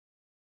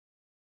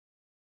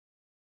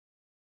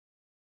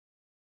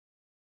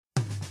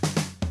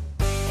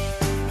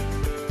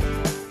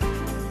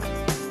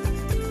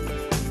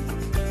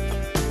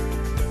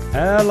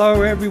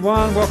Hello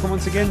everyone, welcome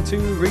once again to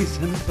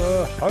Reason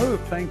for Hope.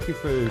 Thank you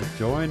for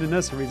joining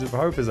us. Reason for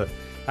Hope is an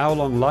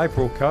hour-long live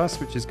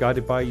broadcast which is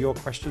guided by your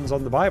questions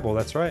on the Bible.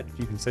 That's right,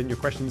 you can send your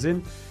questions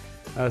in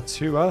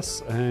to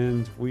us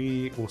and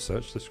we will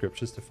search the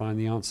scriptures to find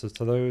the answers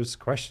to those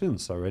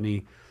questions. So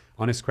any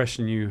honest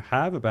question you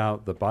have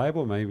about the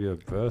Bible, maybe a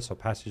verse or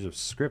passage of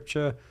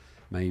scripture,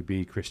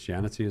 maybe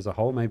Christianity as a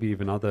whole, maybe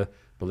even other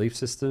belief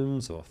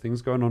systems or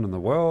things going on in the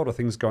world or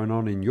things going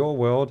on in your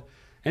world,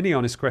 any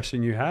honest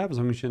question you have, as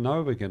long as you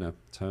know, we're going to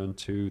turn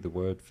to the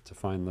Word to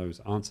find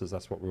those answers.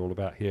 That's what we're all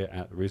about here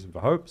at Reason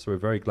for Hope. So we're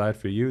very glad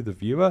for you, the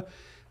viewer,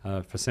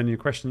 for sending your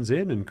questions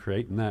in and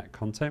creating that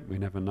content. We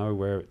never know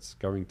where it's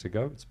going to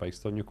go. It's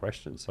based on your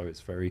questions, so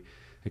it's very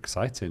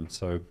exciting.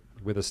 So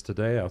with us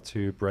today, our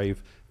two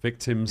brave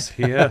victims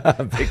here.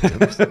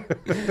 Victims.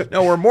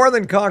 No, we're more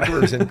than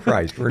conquerors in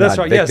Christ. We're That's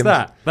not right. victims.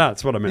 Yes,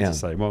 that's what I meant to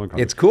say. More than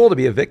conquerors. It's cool to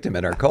be a victim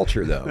in our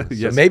culture, though. So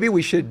Yes. maybe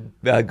we should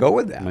go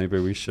with that. Maybe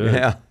we should.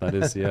 Yeah. That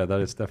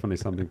is definitely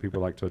something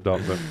people like to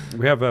adopt. But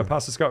we have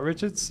Pastor Scott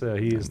Richards.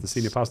 He is the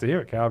senior pastor here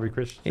at Calvary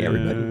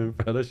Christian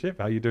Fellowship.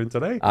 How are you doing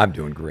today? I'm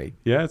doing great.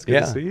 Yeah, it's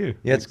good to see you.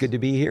 Yeah, it's good to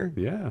be here.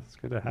 Yeah, it's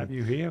good to have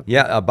you here.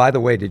 Yeah, by the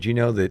way, did you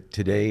know that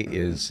today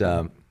is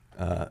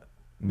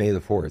May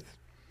the 4th,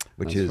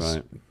 which That's is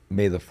right.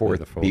 May the 4th, May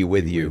the 4th be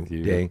with you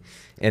day.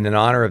 And in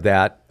honor of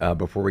that,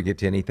 before we get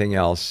to anything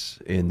else,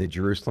 in the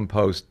Jerusalem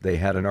Post, they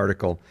had an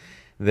article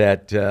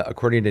that,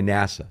 according to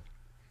NASA,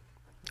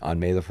 on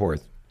May the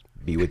 4th,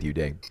 be with you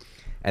day,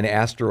 an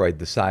asteroid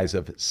the size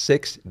of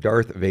 6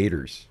 Darth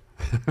Vaders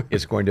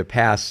is going to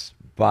pass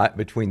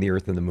between the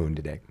Earth and the Moon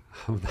today.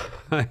 Oh,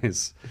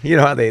 nice. You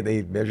know how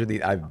they measure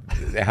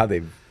how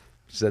they've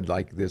said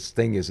like this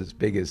thing is as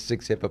big as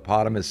 6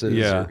 hippopotamuses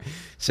or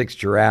 6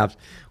 giraffes.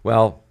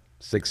 Well,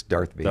 6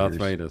 Darth Vaders. Darth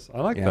Vader's.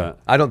 I like that.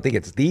 I don't think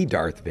it's the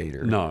Darth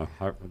Vader. No.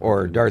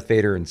 Or Darth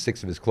Vader and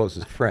 6 of his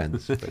closest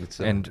friends. But it's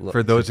And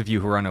for those of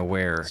you who are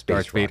unaware,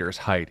 Darth Vader's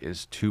height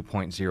is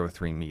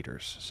 2.03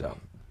 meters. So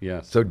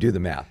Yes. So do the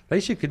math. They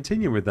should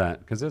continue with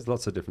that because there's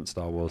lots of different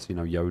Star Wars. You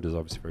know, Yoda's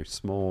obviously very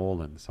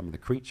small, and some of the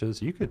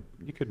creatures. You could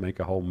make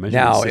a whole measurement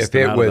Now,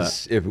 system out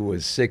of if it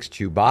was 6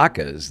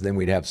 Chewbaccas, then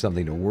we'd have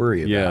something to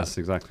worry about. Yes,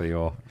 exactly.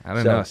 Or I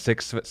don't know,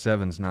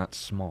 6'7" not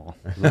small.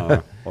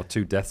 no, or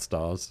 2 Death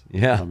Stars.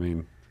 Yeah. I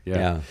mean,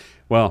 yeah.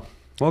 Well,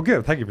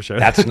 good. Thank you for sharing.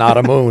 That's not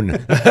a moon.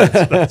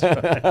 That's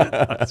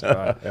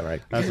right. All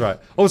right. That's right.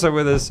 Also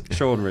with us,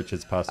 Sean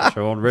Richards, Pastor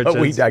Sean Richards.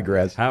 But we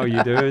digress. How are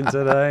you doing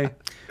today?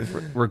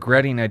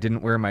 Regretting I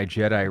didn't wear my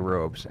Jedi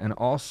robes, and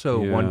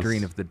also Yes.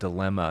 wondering of the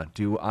dilemma: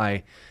 do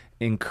I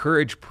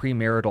encourage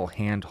premarital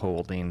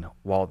hand-holding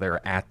while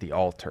they're at the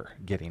altar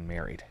getting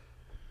married?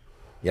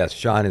 Yes,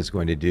 Sean is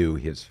going to do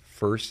his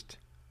first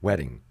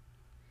wedding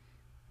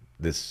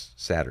this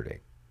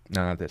Saturday.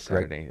 No, not this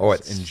Correct? Saturday. Oh,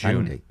 it's in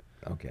June. Saturday.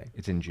 Okay.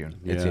 It's in June.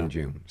 It's Yeah. in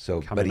June.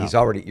 So, Coming but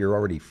up. you're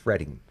already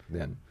fretting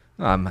then.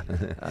 I'm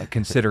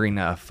considering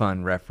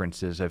fun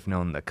references. I've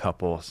known the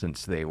couple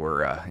since they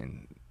were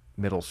in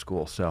middle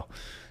school, so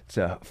it's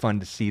fun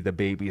to see the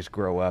babies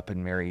grow up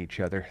and marry each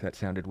other. That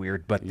sounded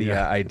weird, but the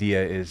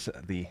idea is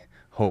the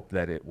hope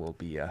that it will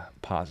be a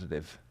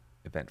positive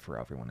event for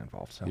everyone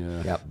involved. So,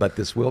 Yeah, but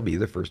this will be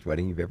the first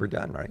wedding you've ever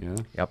done, right? Yeah.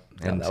 yep.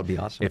 Yeah, And that'll be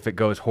awesome. if it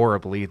goes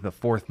horribly, the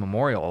 4th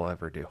memorial I'll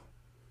ever do.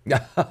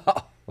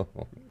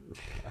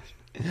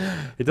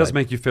 It does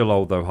make you feel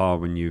old, though,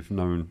 hard when you've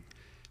known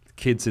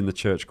kids in the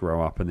church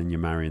grow up and then you're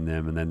marrying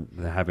them and then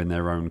they're having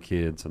their own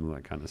kids and all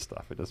that kind of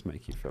stuff. It does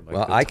make you feel like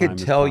Well, the I time could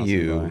is tell passing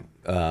you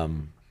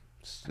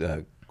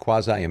by.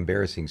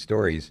 quasi-embarrassing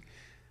stories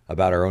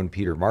about our own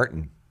Peter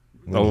Martin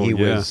when Oh, he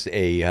yeah. was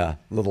a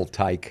little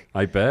tyke.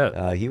 I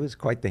bet. He was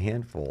quite the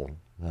handful.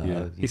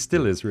 He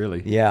still is,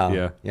 really.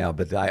 Yeah.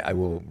 But I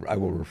will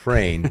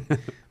refrain.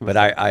 But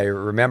I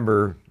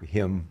remember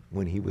him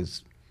when he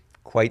was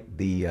quite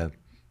the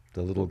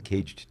little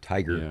caged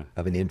tiger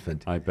of an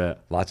infant. I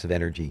bet. Lots of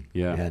energy.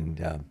 Yeah.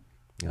 And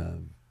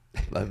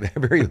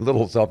very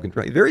little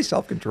self-control. Very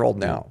self-controlled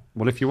now.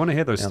 Well, if you want to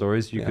hear those Yeah.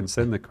 stories, you Yeah. can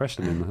send the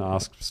question in and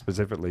ask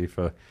specifically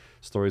for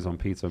stories on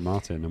Peter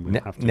Martin, and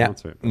we'll have to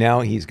answer it.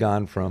 Now he's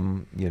gone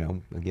from,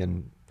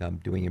 again,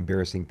 doing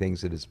embarrassing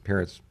things at his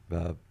parents'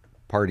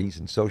 parties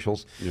and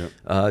socials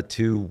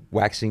to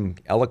waxing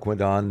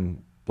eloquent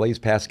on Blaise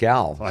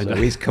Pascal. I So know.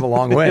 he's come a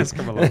long way. He's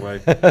come a long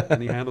way.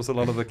 And he handles a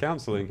lot of the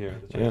counseling here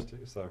at the church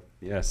too. So,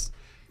 yes,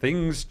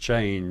 things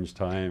change,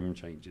 time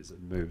changes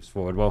and moves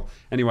forward. Well,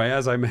 anyway,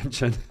 as I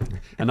mentioned,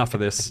 enough of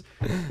these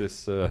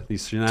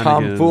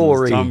shenanigans,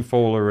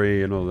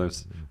 tomfoolery and all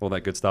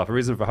that good stuff. A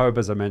Reason for Hope,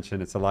 as I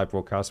mentioned, it's a live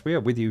broadcast. We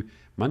are with you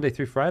Monday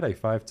through Friday,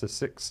 5 to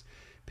 6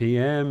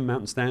 p.m.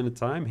 Mountain Standard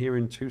Time here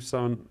in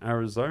Tucson,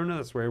 Arizona.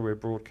 That's where we're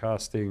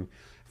broadcasting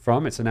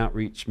from. It's an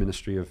outreach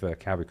ministry of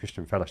Calvary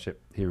Christian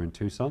Fellowship here in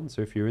Tucson.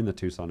 So if you're in the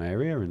Tucson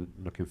area and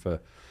looking for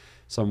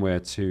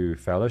somewhere to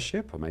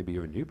fellowship, or maybe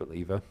you're a new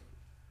believer,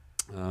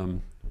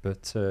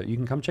 but you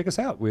can come check us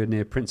out. We're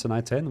near Prince and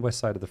I-10, the west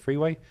side of the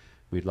freeway.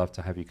 We'd love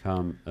to have you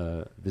come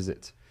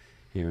visit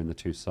here in the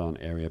Tucson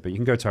area. But you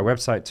can go to our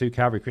website too,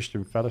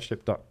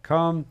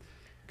 calvarychristianfellowship.com.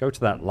 go to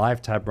that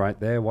live tab right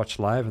there, watch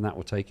live, and that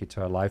will take you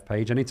to our live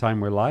page. Anytime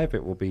we're live,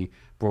 it will be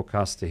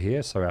broadcast to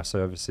here, so our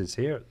services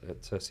here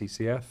at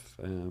CCF,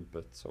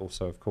 but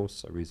also, of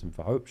course, A Reason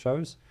for Hope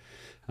shows.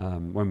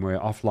 When we're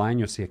offline,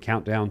 you'll see a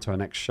countdown to our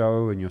next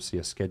show, and you'll see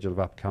a schedule of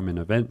upcoming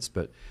events.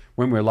 But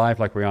when we're live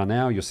like we are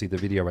now, you'll see the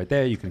video right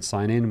there. You can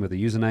sign in with a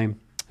username,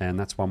 and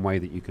that's one way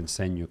that you can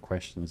send your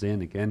questions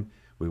in. Again,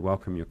 we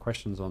welcome your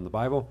questions on the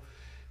Bible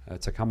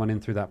to come on in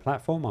through that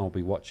platform. I'll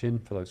be watching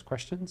for those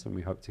questions, and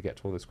we hope to get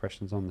to all those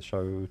questions on the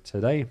show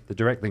today. The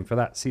direct link for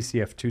that,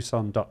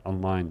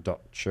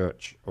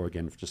 ccftucson.online.church, or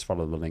again, just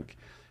follow the link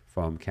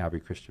from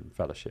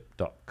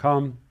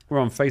calvarychristianfellowship.com. We're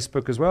on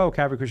Facebook as well,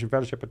 Calvary Christian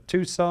Fellowship at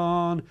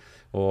Tucson,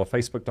 or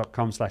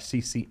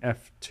facebook.com/CCF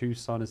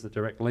Tucson is the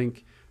direct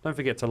link. Don't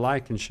forget to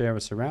like and share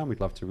us around. We'd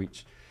love to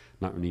reach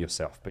not only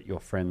yourself, but your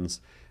friends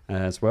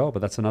as well.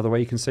 But that's another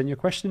way you can send your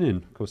question in.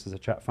 Of course, there's a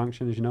chat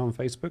function, as you know, on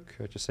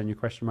Facebook. Just send your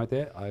question right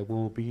there. I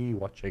will be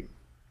watching.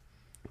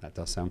 That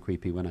does sound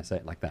creepy when I say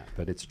it like that,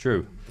 but it's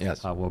true.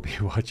 Yes. I will be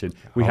watching.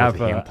 We All have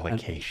the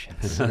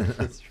implications.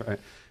 that's right.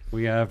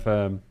 We have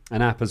an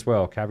app as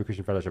well, Calvary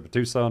Christian Fellowship of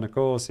Tucson, of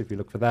course. If you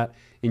look for that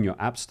in your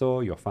app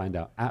store, you'll find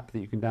our app that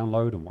you can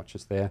download and watch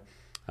us there.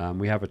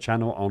 We have a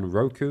channel on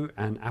Roku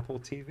and Apple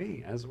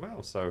TV as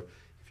well. So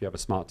if you have a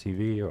smart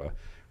TV or a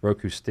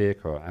Roku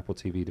stick or Apple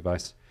TV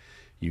device,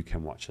 you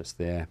can watch us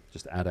there.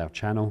 Just add our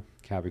channel,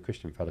 Calvary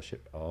Christian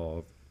Fellowship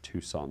of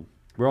Tucson.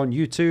 We're on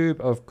YouTube,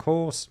 of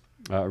course.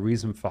 A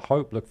Reason for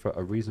Hope. Look for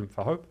A Reason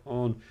for Hope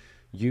on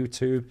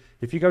YouTube.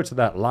 If you go to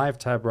that live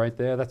tab right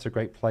there, that's a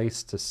great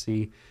place to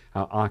see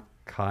our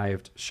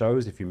archived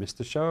shows. If you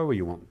missed a show or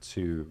you want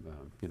to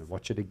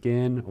watch it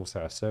again,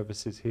 also our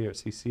services here at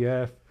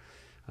CCF,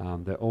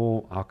 they're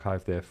all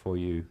archived there for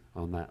you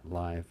on that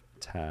live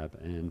tab.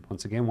 And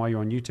once again, while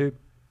you're on YouTube,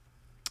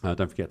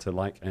 don't forget to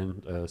like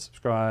and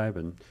subscribe,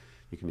 and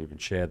you can even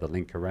share the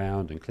link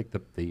around and click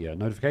the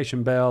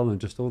notification bell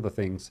and just all the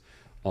things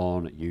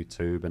on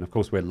YouTube. And of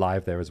course, we're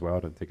live there as well. I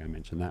don't think I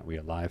mentioned that. We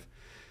are live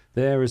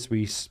there as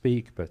we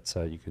speak, but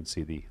you can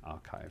see the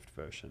archived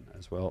version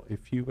as well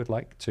if you would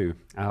like to.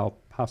 Our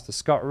Pastor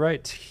Scott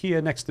right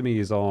here next to me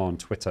is on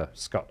Twitter,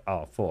 Scott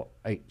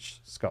R4H,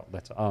 Scott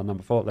letter R,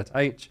 number 4, letter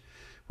H,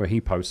 where he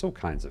posts all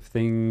kinds of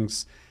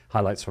things,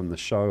 highlights from the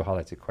show,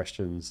 highlighted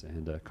questions,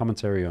 and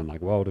commentary on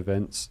like world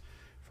events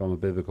from a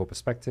biblical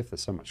perspective.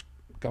 There's so much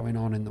going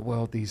on in the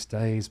world these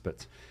days,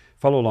 but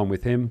follow along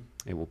with him.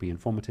 It will be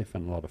informative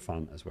and a lot of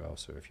fun as well.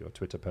 So if you're a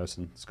Twitter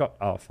person, Scott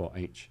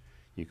R4H,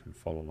 you can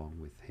follow along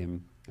with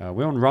him.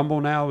 We're on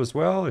Rumble now as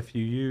well. If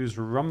you use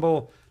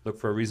Rumble, look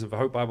for A Reason for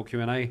Hope Bible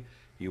Q&A.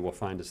 You will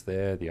find us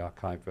there, the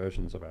archived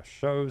versions of our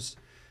shows,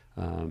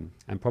 and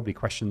probably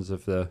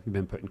you've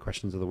been putting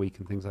questions of the week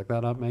and things like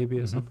that up maybe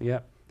or something. Yeah,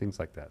 things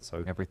like that.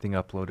 So Everything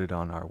uploaded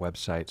on our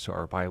website, so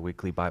our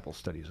bi-weekly Bible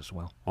studies as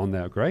well. on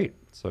there, great.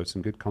 So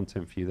some good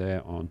content for you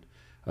there on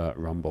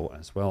Rumble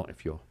as well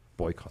if you're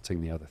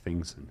boycotting the other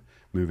things and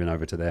moving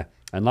over to there.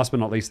 And last but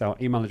not least, our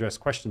email address,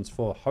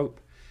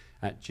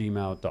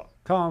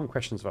 questionsforhope@gmail.com.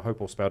 Questions for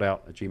Hope all spelled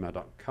out at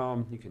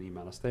gmail.com. You can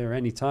email us there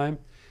anytime.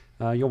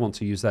 You'll want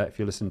to use that if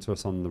you're listening to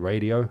us on the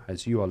radio,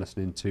 as you are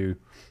listening to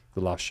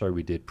the last show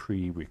we did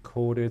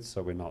pre-recorded,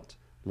 so we're not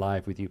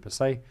live with you per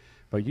se.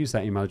 But use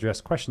that email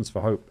address,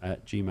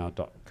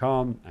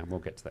 questionsforhope@gmail.com, and we'll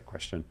get to that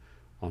question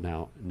on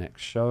our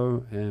next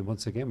show. And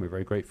once again, we're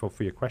very grateful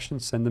for your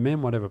questions. Send them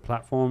in, whatever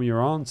platform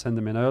you're on, send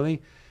them in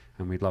early.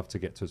 And we'd love to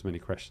get to as many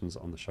questions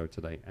on the show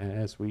today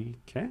as we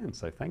can.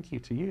 So thank you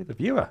to you, the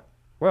viewer.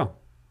 Well,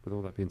 with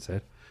all that being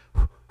said,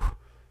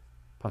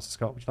 Pastor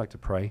Scott, would you like to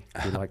pray?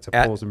 Would you like to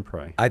pause and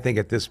pray? I think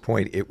at this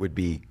point it would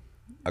be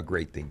a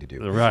great thing to do.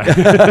 Right.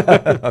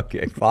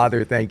 Okay,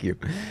 Father, thank you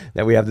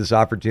that we have this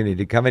opportunity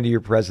to come into your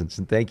presence.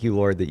 And thank you,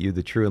 Lord, that you,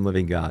 the true and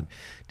living God,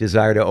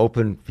 desire to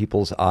open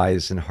people's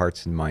eyes and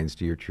hearts and minds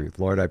to your truth.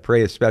 Lord, I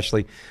pray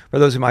especially for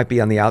those who might be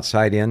on the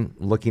outside in,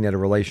 looking at a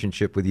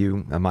relationship with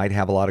you, might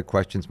have a lot of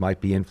questions, might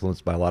be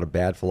influenced by a lot of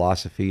bad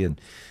philosophy and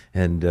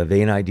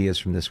vain ideas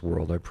from this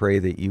world. I pray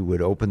that you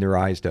would open their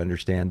eyes to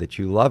understand that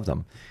you love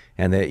them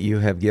and that you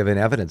have given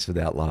evidence of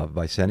that love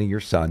by sending your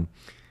Son,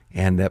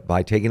 and that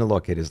by taking a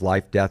look at his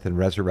life, death, and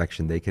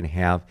resurrection, they can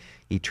have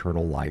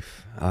eternal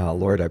life.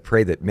 Lord, I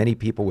pray that many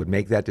people would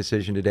make that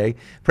decision today.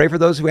 Pray for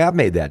those who have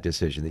made that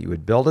decision, that you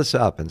would build us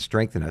up and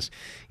strengthen us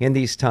in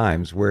these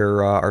times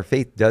where our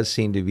faith does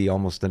seem to be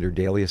almost under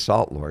daily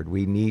assault, Lord.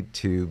 We need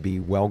to be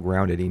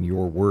well-grounded in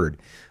your word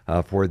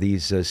for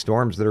these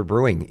storms that are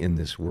brewing in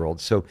this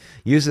world. So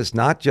use this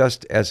not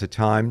just as a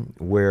time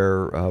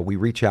where we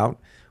reach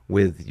out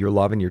with your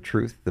love and your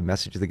truth, the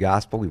message of the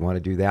gospel. We want to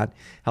do that.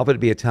 Help it to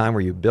be a time where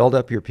you build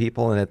up your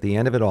people, and at the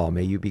end of it all,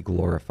 may you be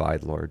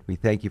glorified, Lord. We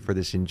thank you for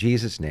this in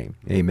Jesus' name.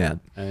 Amen.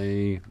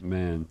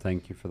 Amen.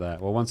 Thank you for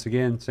that. Well, once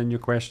again, send your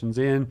questions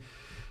in,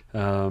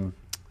 and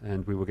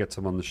we will get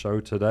some on the show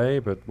today.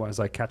 But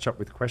as I catch up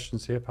with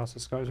questions here, Pastor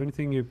Scott, is there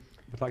anything you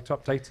would like to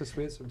update us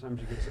with?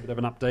 Sometimes you give us a bit of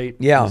an update.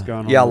 What's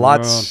going on in the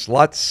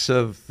lots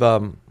of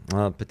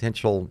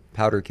potential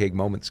powder keg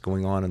moments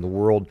going on in the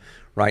world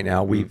right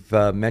now. We've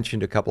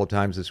mentioned a couple of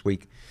times this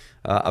week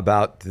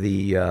about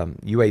the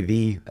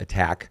UAV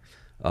attack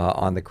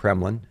on the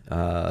Kremlin.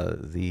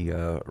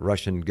 The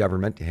Russian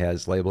government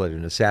has labeled it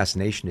an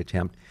assassination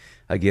attempt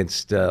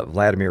against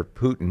Vladimir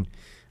Putin.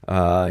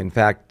 In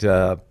fact,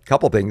 a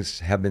couple things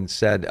have been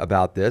said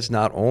about this.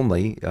 Not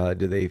only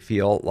do they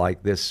feel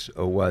like this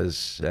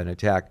was an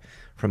attack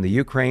from the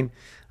Ukraine,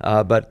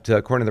 but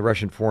according to the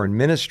Russian Foreign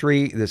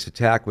Ministry, this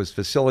attack was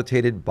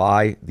facilitated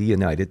by the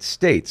United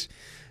States.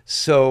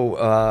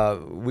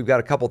 So we've got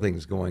a couple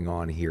things going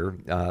on here.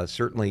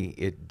 Certainly,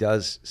 it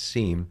does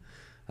seem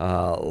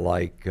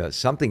like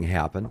something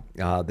happened.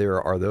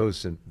 There are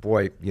those, and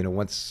boy,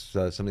 once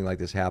something like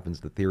this happens,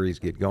 the theories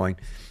get going.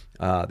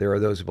 There are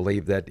those who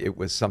believe that it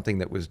was something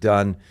that was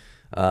done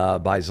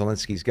by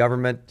Zelensky's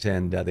government,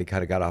 and they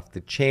kind of got off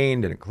the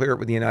chain, didn't clear it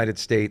with the United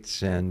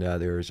States, and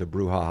there's a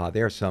brouhaha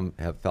there. Some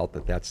have felt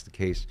that that's the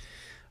case.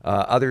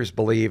 Others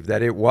believe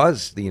that it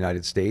was the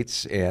United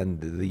States and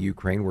the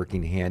Ukraine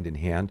working hand in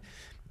hand.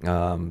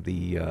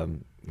 The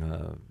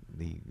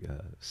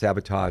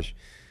sabotage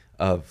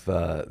of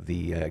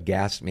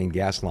the main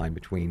gas line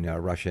between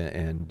Russia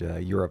and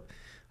Europe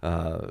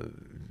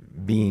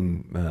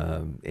being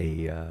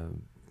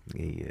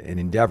an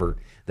endeavor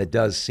that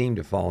does seem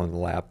to fall in the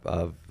lap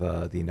of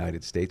the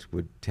United States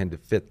would tend to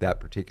fit that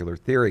particular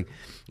theory.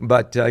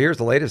 But here's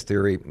the latest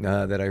theory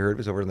that I heard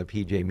was over on the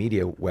PJ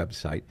Media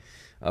website.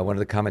 One of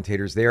the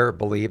commentators there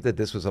believed that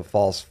this was a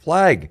false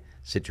flag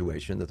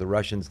situation, that the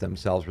Russians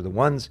themselves were the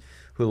ones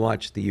who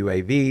launched the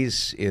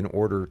UAVs in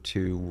order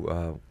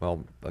to,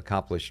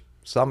 accomplish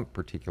some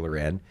particular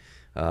end.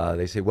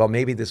 They say, well,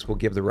 maybe this will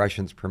give the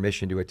Russians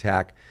permission to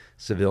attack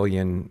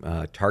civilian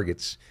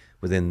targets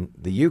within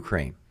the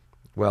Ukraine.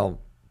 Well,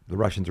 the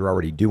Russians are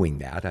already doing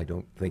that. I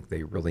don't think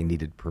they really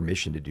needed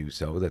permission to do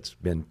so. That's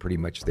been pretty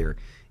much their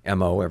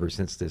MO ever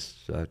since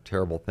this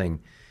terrible thing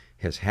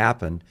has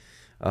happened.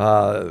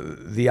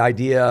 The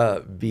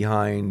idea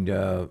behind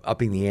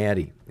upping the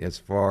ante as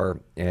far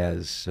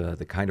as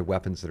the kind of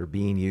weapons that are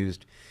being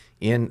used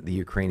in the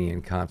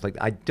Ukrainian conflict,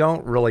 I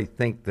don't really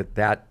think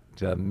that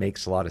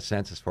makes a lot of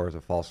sense as far as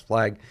a false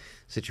flag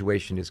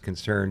situation is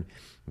concerned,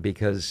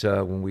 because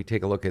when we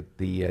take a look at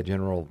the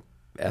general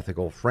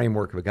ethical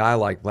framework of a guy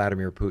like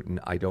Vladimir Putin,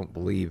 I don't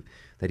believe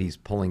that he's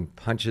pulling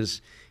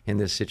punches in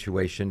this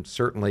situation.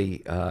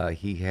 Certainly,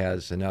 he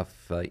has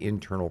enough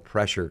internal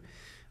pressure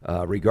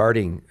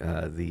regarding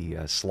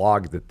the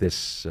slog that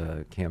this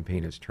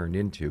campaign has turned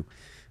into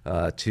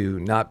to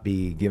not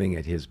be giving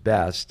it his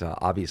best.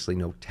 Obviously,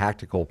 no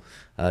tactical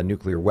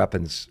nuclear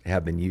weapons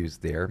have been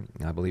used there.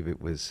 I believe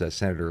it was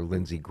Senator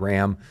Lindsey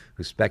Graham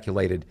who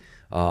speculated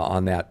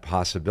on that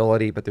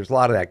possibility, but there's a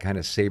lot of that kind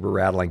of saber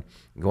rattling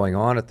going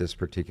on at this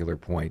particular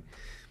point.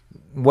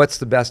 What's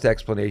the best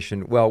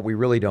explanation? Well, we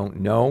really don't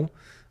know.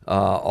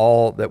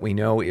 All that we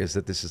know is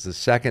that this is the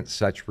second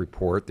such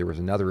report. There was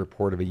another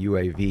report of a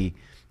UAV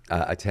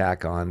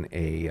attack on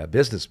a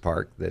business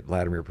park that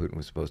Vladimir Putin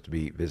was supposed to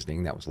be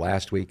visiting. That was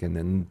last week. And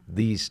then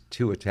these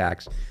two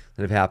attacks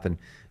that have happened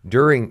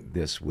during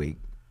this week.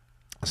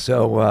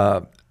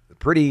 So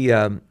pretty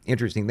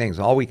interesting things.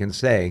 All we can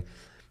say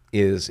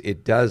is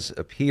it does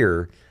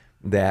appear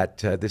that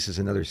this is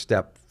another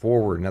step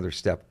forward, another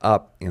step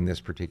up in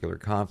this particular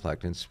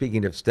conflict. And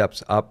speaking of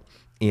steps up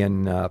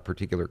in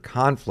particular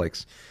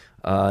conflicts,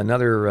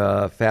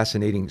 another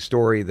fascinating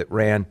story that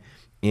ran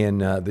in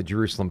the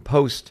Jerusalem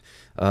Post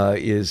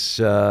is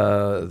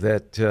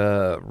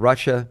that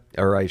Russia,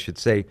 or I should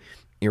say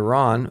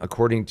Iran,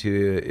 according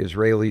to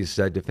Israel's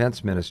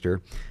defense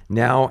minister,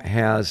 now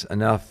has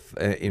enough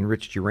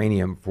enriched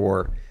uranium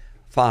for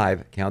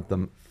 5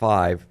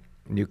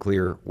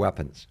 nuclear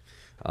weapons.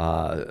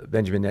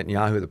 Benjamin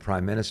Netanyahu, the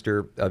prime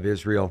minister of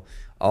Israel,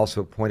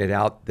 also pointed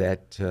out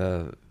that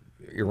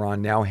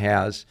Iran now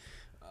has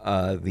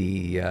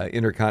the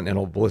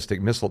intercontinental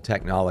ballistic missile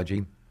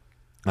technology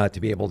to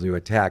be able to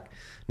attack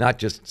not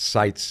just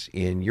sites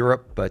in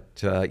Europe,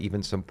 but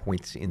even some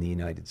points in the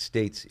United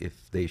States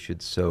if they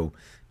should so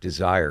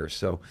desire.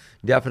 So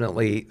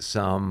definitely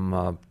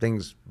some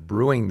things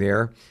brewing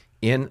there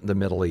in the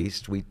Middle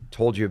East. We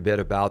told you a bit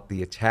about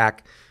the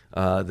attack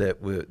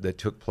that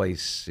took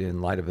place in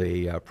light of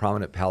a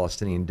prominent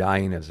Palestinian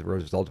dying as a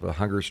result of a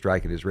hunger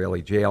strike at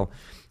Israeli jail.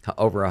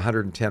 Over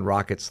 110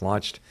 rockets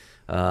launched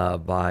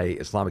by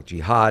Islamic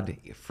Jihad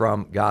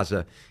from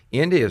Gaza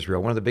into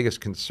Israel. One of the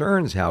biggest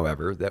concerns,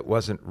 however, that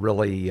wasn't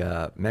really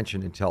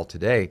mentioned until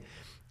today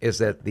is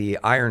that the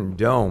Iron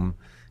Dome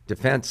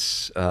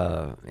defense,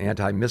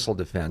 anti-missile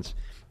defense,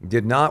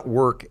 did not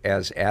work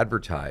as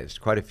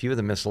advertised. Quite a few of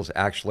the missiles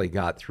actually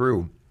got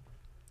through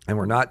and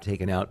were not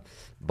taken out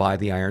by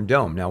the Iron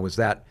Dome. Now, was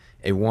that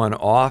a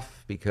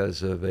one-off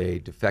because of a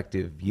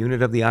defective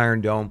unit of the Iron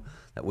Dome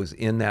that was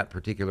in that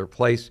particular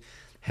place?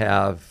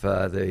 Have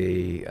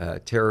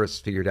the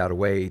terrorists figured out a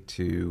way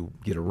to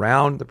get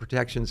around the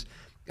protections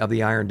of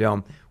the Iron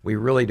Dome? We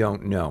really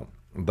don't know.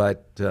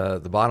 But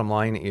the bottom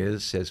line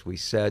is, as we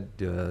said,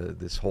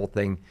 this whole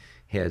thing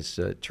has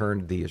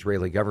turned the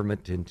Israeli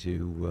government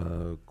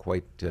into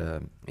quite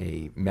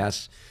a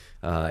mess,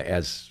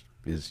 as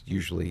is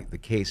usually the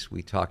case.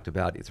 We talked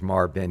about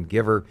Itamar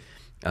Ben-Gvir,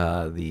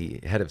 the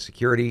head of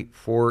security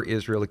for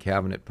Israel, a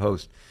cabinet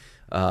post,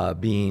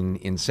 being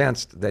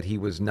incensed that he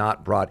was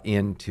not brought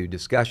into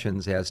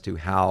discussions as to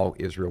how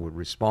Israel would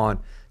respond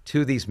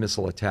to these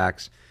missile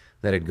attacks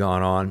that had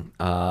gone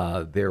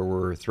on. There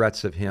were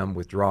threats of him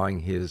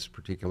withdrawing his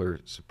particular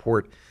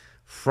support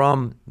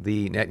from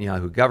the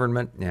Netanyahu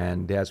government,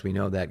 and as we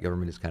know, that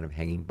government is kind of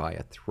hanging by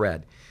a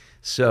thread.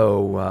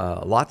 So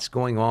lots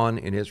going on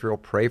in Israel.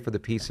 Pray for the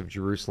peace of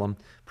Jerusalem.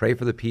 Pray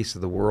for the peace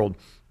of the world.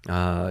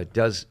 It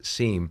does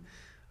seem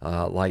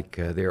like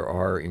there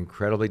are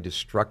incredibly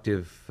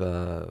destructive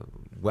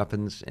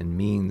weapons and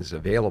means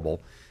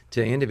available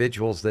to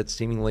individuals that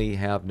seemingly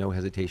have no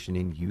hesitation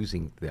in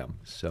using them.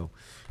 So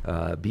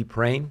be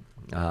praying.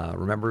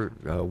 Remember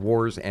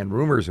wars and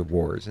rumors of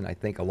wars, and I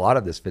think a lot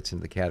of this fits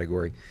into the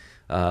category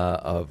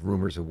of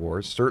rumors of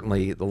wars.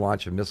 Certainly the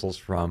launch of missiles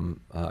from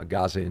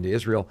Gaza into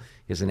Israel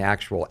is an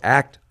actual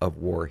act of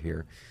war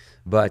here.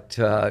 But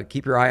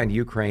keep your eye on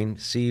Ukraine,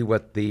 see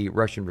what the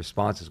Russian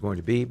response is going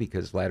to be,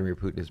 because Vladimir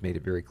Putin has made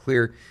it very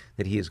clear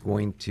that he is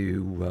going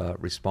to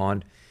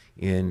respond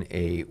in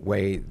a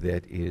way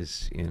that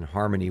is in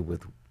harmony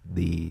with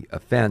the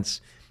offense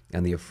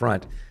and the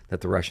affront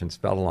that the Russians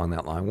felt along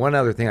that line. One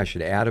other thing I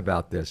should add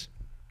about this,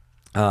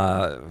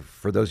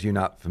 for those of you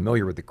not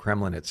familiar with the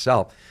Kremlin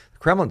itself, the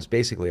Kremlin is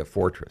basically a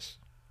fortress.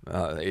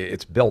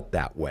 It's built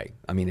that way.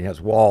 I mean, it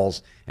has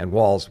walls and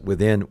walls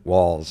within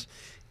walls.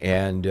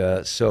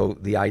 And so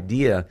the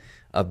idea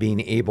of being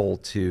able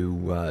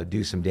to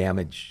do some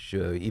damage,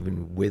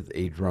 even with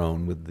a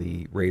drone, with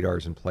the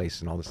radars in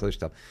place and all this other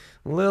stuff,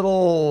 a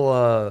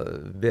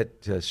little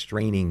bit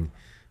straining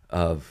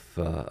of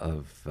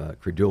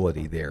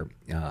credulity there,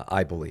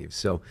 I believe.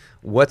 So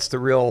what's the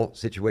real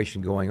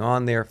situation going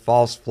on there?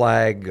 False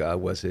flag?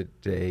 Was it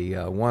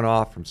a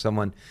one-off from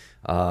someone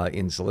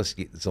in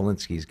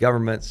Zelensky's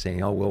government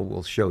saying, oh,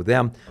 we'll show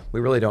them? We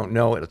really don't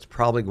know. It's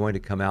probably going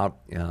to come out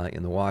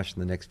in the wash in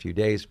the next few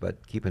days,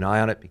 but keep an eye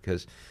on it,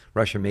 because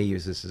Russia may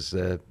use this as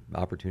an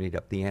opportunity to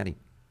up the ante.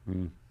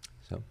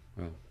 So,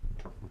 well,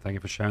 thank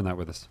you for sharing that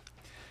with us.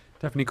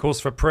 Definitely calls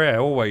for prayer,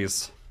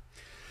 always.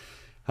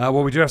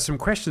 Well, we do have some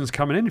questions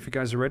coming in. If you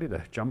guys are ready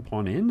to jump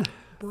on in,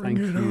 thank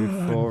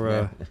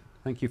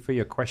you for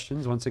your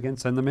questions. Once again,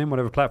 send them in,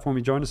 whatever platform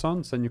you join us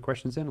on. Send your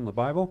questions in on the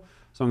Bible.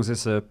 As long as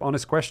it's an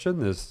honest question,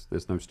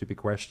 there's no stupid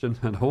question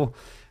at all.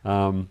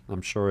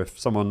 I'm sure if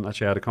someone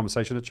actually had a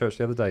conversation at church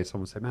the other day,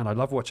 someone said, man, I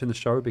love watching the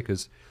show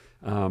because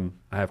I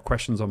have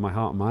questions on my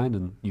heart and mind,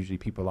 and usually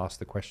people ask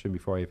the question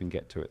before I even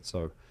get to it.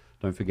 So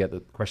don't forget the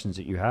questions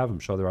that you have. I'm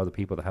sure there are other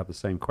people that have the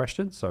same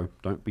question, so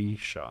don't be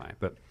shy.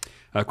 But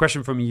a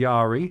question from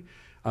Yari.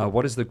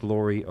 What is the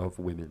glory of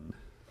women?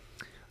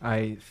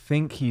 I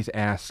think he's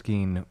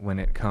asking, when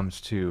it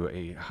comes to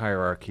a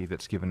hierarchy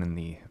that's given in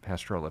the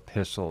pastoral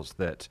epistles,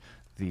 that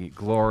the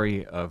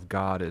glory of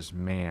God is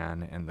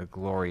man and the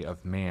glory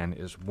of man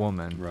is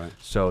woman. Right.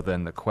 So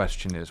then the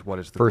question is, what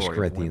is the 1 glory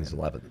Corinthians of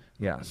women? 11.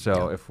 Yeah,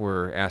 so if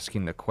we're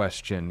asking the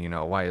question,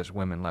 why is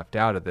women left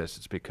out of this,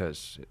 it's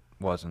because it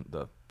wasn't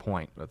the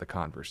point of the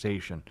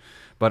conversation.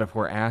 But if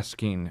we're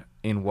asking,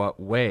 in what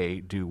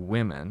way do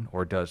women,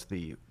 or does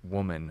the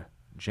woman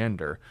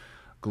gender,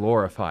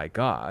 glorify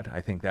God,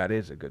 I think that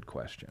is a good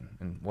question.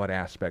 And what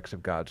aspects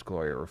of God's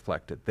glory are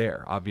reflected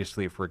there?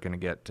 Obviously, if we're going to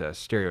get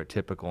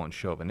stereotypical and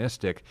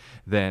chauvinistic,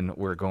 then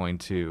we're going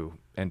to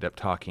end up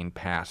talking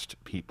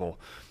past people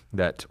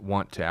that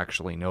want to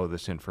actually know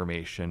this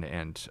information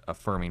and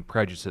affirming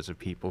prejudices of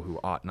people who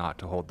ought not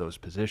to hold those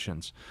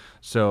positions.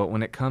 So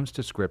when it comes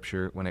to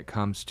Scripture, when it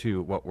comes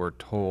to what we're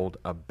told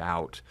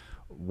about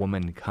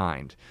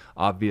womankind,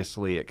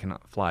 obviously it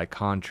cannot fly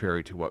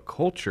contrary to what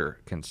culture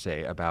can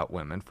say about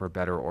women, for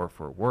better or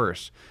for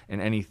worse, and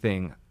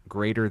anything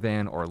greater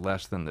than or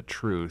less than the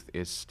truth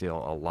is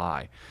still a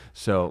lie.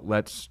 So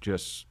let's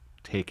just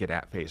take it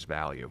at face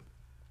value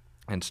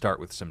and start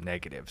with some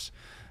negatives.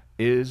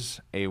 Is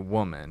a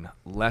woman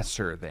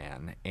lesser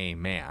than a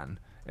man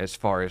as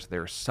far as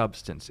their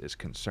substance is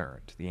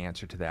concerned? The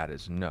answer to that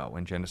is no.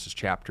 In Genesis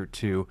chapter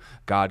 2,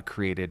 God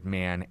created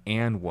man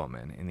and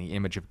woman. In the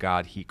image of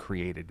God, he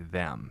created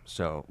them.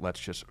 So let's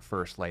just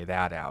first lay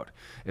that out.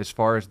 As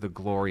far as the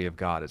glory of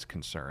God is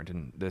concerned,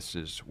 and this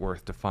is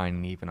worth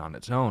defining even on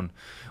its own,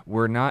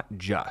 we're not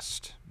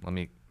just, let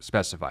me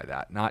specify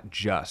that, not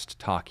just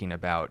talking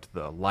about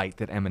the light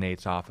that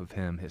emanates off of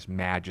him, his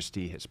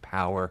majesty, his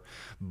power,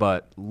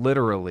 but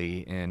literally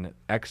in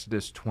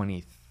Exodus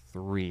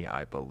 23,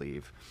 I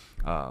believe,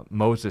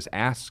 Moses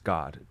asks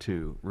God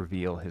to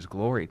reveal his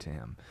glory to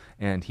him,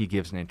 and he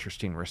gives an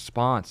interesting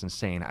response in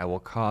saying, I will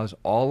cause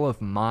all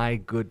of my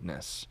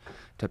goodness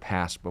to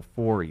pass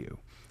before you,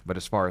 but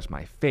as far as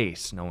my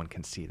face, no one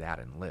can see that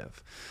and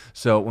live.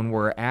 So when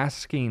we're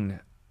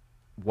asking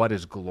what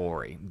is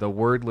glory, the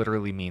word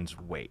literally means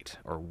weight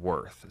or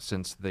worth,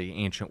 since the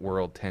ancient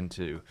world tend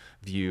to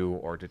view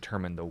or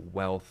determine the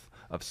wealth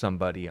of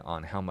somebody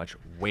on how much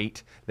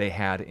weight they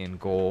had in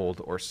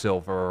gold or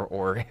silver,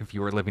 or if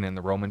you were living in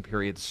the Roman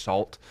period,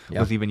 salt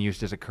was even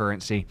used as a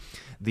currency.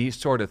 These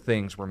sort of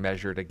things were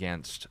measured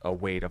against a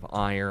weight of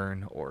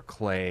iron or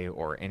clay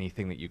or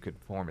anything that you could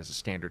form as a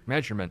standard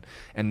measurement,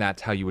 and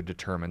that's how you would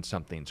determine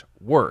something's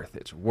worth.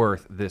 It's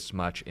worth this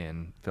much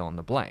in fill in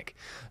the blank.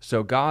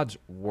 So God's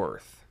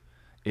worth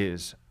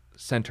is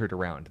centered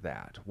around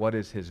that. What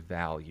is his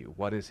value?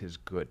 What is his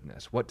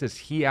goodness? What does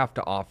he have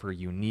to offer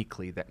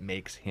uniquely that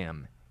makes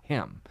him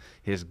him?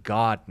 His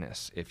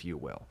godness, if you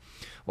will.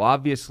 Well,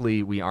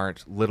 obviously, we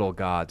aren't little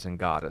gods and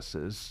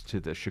goddesses to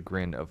the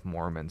chagrin of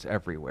Mormons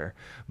everywhere.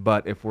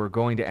 But if we're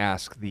going to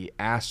ask the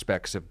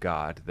aspects of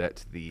God,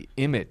 that the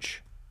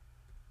image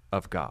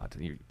of God,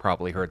 you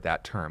probably heard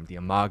that term, the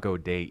imago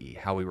Dei,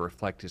 how we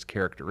reflect his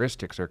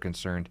characteristics are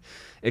concerned,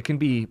 it can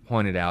be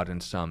pointed out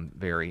in some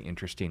very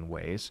interesting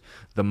ways.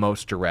 The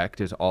most direct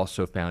is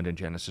also found in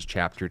Genesis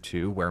chapter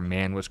 2, where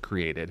man was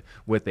created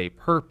with a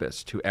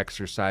purpose to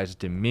exercise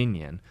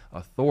dominion,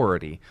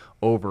 authority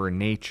over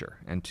nature,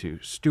 and to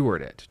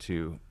steward it,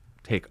 to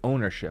take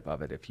ownership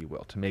of it, if you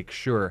will, to make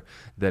sure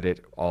that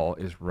it all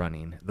is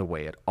running the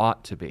way it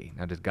ought to be.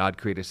 Now, did God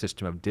create a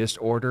system of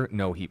disorder?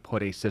 No, he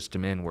put a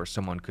system in where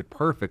someone could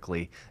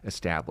perfectly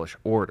establish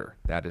order.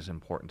 That is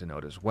important to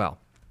note as well.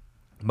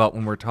 But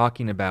when we're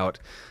talking about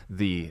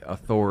the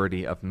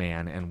authority of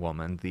man and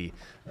woman, the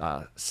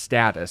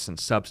status and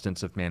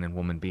substance of man and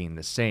woman being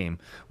the same,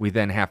 we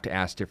then have to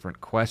ask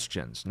different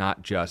questions,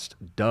 not just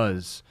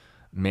does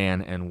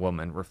man and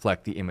woman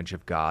reflect the image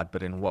of God,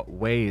 but in what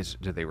ways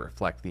do they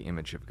reflect the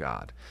image of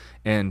God?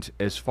 And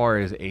as far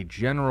as a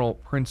general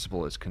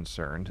principle is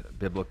concerned,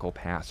 biblical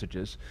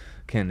passages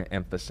can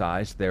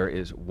emphasize there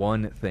is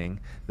one thing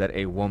that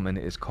a woman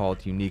is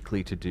called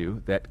uniquely to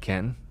do that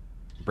can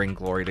bring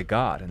glory to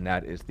God, and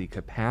that is the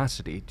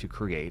capacity to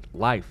create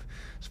life.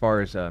 As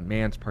far as a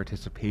man's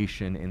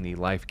participation in the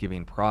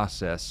life-giving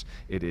process,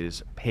 it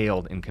is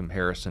paled in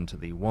comparison to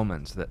the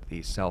woman's, that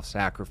the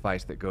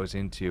self-sacrifice that goes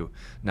into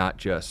not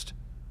just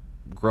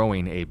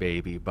growing a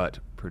baby, but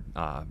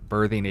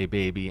birthing a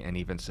baby and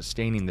even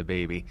sustaining the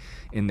baby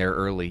in their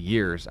early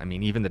years. I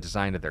mean, even the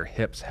design of their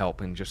hips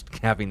help in just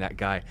having that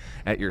guy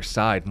at your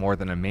side more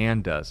than a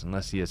man does,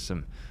 unless he has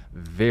some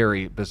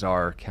very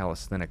bizarre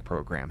calisthenic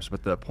programs.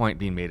 But the point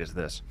being made is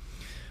this.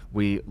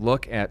 We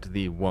look at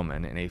the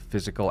woman in a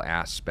physical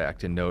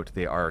aspect and note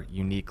they are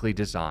uniquely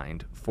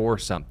designed for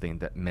something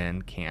that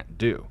men can't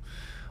do.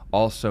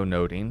 Also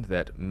noting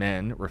that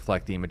men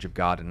reflect the image of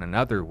God in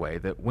another way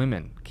that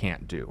women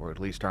can't do, or at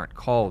least aren't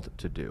called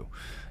to do.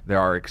 There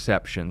are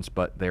exceptions,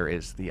 but there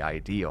is the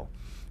ideal.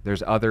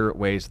 There's other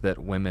ways that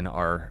women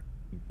are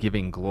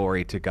giving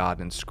glory to God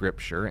in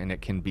Scripture, and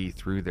it can be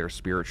through their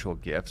spiritual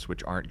gifts,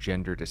 which aren't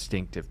gender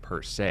distinctive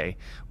per se.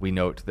 We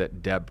note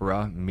that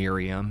Deborah,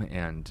 Miriam,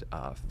 and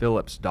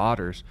Philip's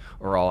daughters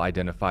are all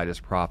identified as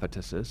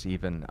prophetesses.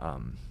 Even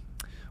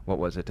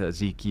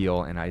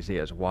Ezekiel and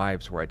Isaiah's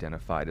wives were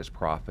identified as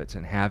prophets,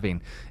 and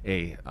having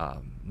a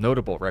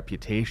notable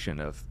reputation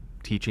of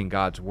teaching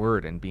God's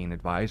word and being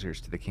advisors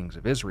to the kings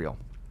of Israel.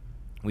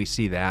 We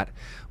see that.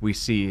 We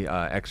see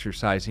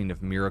exercising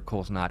of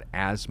miracles not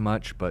as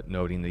much, but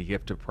noting the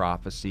gift of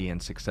prophecy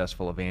and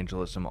successful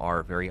evangelism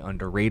are very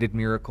underrated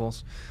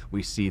miracles.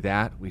 We see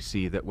that. We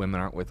see that women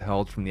aren't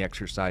withheld from the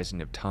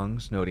exercising of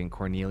tongues, noting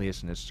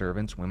Cornelius and his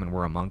servants. Women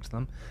were amongst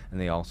them,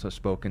 and they also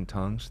spoke in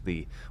tongues.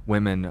 The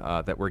women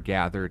that were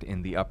gathered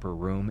in the upper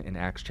room in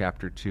Acts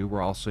chapter 2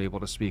 were also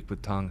able to speak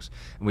with tongues.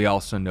 And we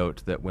also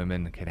note that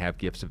women can have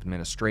gifts of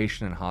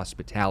administration and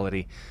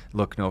hospitality.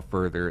 Look no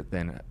further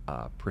than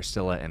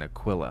Priscilla and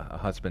Aquila, a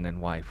husband and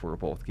wife, were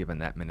both given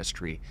that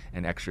ministry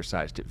and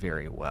exercised it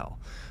very well.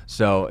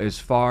 So as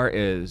far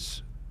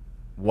as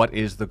what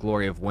is the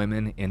glory of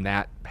women in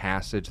that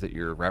passage that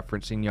you're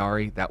referencing,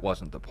 Yari, that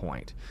wasn't the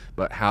point.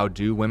 But how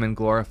do women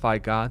glorify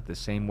God? The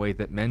same way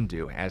that men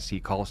do, as he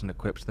calls and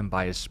equips them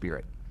by his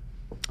Spirit.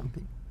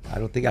 I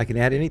don't think I can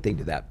add anything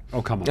to that.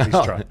 Oh, come on,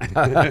 please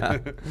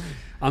try.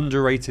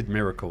 Underrated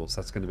Miracles.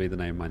 That's going to be the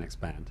name of my next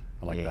band.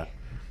 I like that.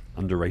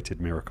 Underrated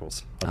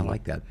Miracles. I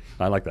like that.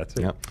 I like that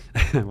too.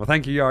 Yep. Well,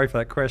 thank you, Yari, for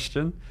that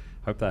question.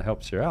 Hope that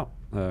helps you out.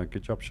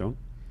 Good job, Sean.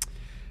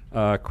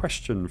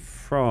 Question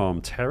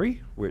from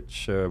Terry,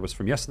 which was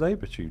from yesterday,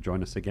 but you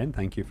join us again.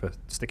 Thank you for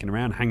sticking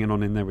around, hanging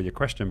on in there with your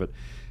question. But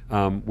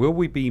will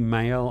we be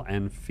male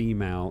and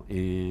female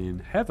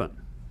in heaven?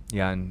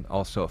 Yeah, and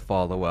also a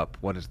follow-up,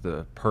 what is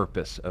the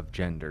purpose of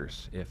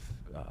genders? If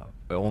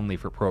only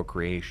for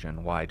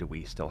procreation, why do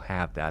we still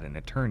have that in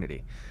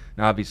eternity?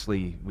 Now,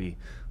 obviously, we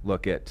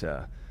look at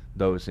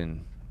those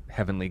in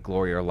heavenly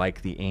glory are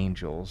like the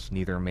angels,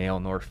 neither male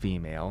nor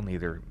female,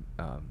 neither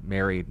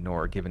married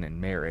nor given in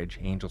marriage.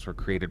 Angels were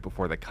created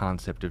before the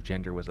concept of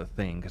gender was a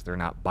thing because they're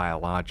not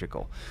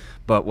biological.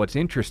 But what's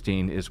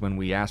interesting is when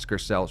we ask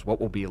ourselves what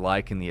will be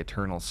like in the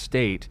eternal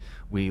state,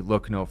 we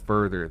look no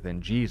further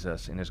than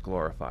Jesus in his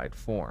glorified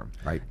form.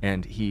 Right.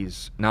 And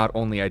he's not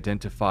only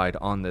identified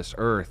on this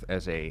earth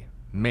as a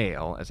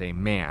male, as a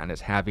man,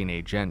 as having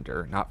a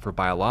gender, not for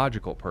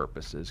biological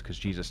purposes, because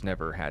Jesus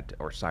never had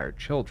or sired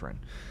children.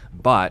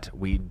 But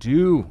we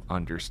do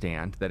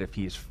understand that if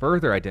he is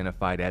further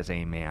identified as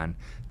a man,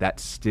 that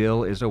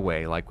still is a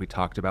way, like we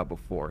talked about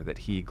before, that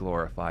he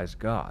glorifies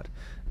God.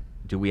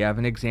 Do we have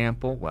an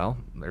example? Well,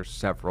 there's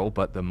several,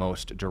 but the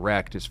most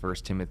direct is 1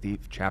 Timothy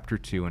chapter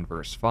 2 and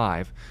verse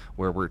 5,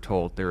 where we're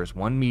told there is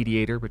one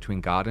mediator between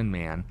God and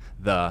man,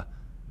 the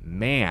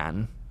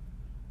man,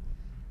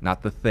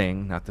 not the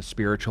thing, not the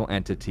spiritual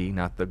entity,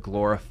 not the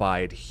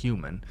glorified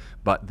human,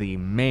 but the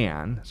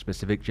man,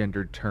 specific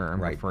gendered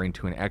term, Right. referring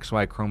to an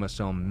XY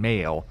chromosome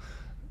male,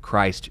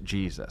 Christ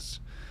Jesus.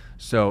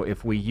 So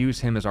if we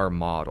use him as our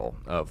model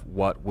of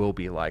what we'll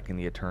be like in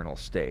the eternal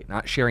state,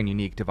 not sharing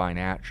unique divine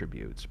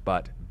attributes,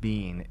 but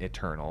being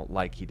eternal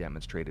like he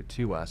demonstrated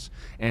to us,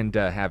 and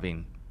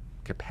having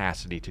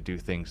capacity to do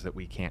things that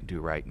we can't do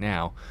right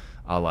now,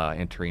 a la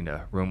entering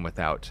a room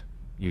without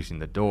using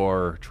the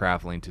door,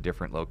 traveling to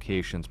different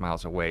locations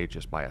miles away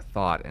just by a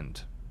thought,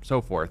 and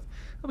so forth.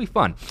 It'll be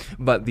fun.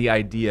 But the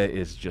idea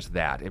is just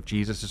that. If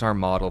Jesus is our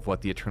model of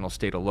what the eternal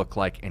state will look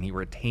like, and he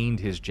retained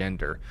his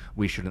gender,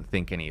 we shouldn't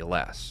think any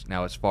less.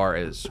 Now, as far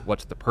as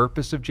what's the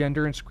purpose of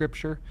gender in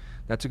Scripture,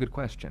 that's a good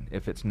question.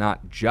 If it's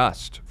not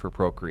just for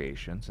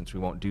procreation, since we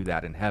won't do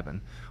that in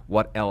heaven,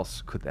 what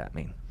else could that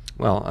mean?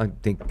 Well, I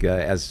think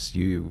as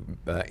you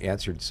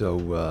answered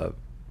so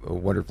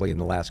wonderfully in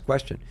the last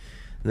question,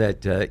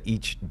 that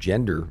each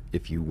gender,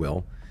 if you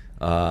will,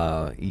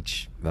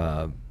 each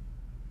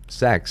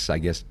sex, I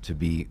guess to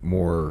be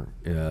more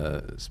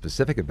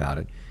specific about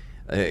it,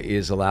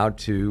 is allowed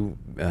to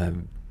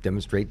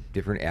demonstrate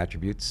different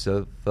attributes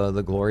of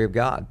the glory of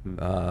God.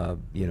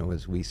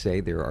 As we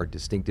say, there are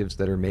distinctives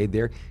that are made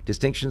there,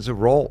 distinctions of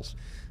roles.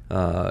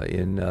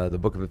 In the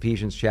book of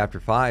Ephesians chapter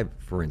 5,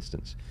 for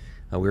instance,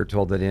 we're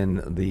told that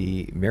in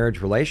the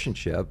marriage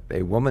relationship,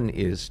 a woman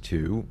is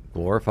to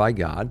glorify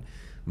God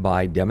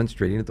by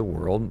demonstrating to the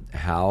world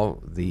how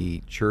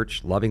the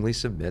church lovingly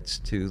submits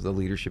to the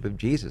leadership of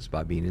Jesus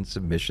by being in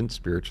submission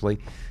spiritually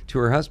to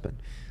her husband.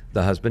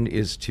 The husband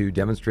is to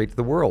demonstrate to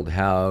the world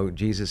how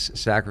Jesus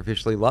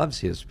sacrificially loves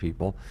his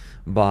people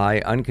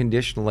by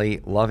unconditionally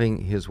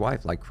loving his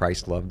wife like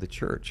Christ loved the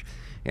church.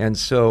 And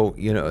so,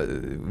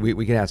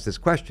 we can ask this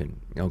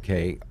question,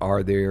 okay,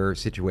 are there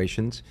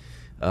situations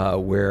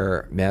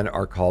where men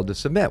are called to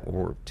submit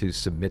or to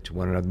submit to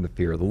one another in the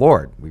fear of the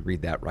Lord? We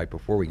read that right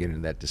before we get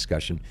into that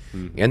discussion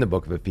in the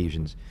book of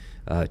Ephesians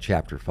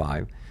chapter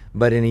 5.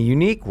 But in a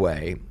unique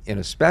way, in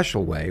a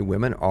special way,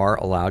 women are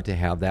allowed to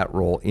have that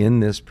role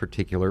in this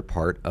particular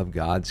part of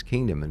God's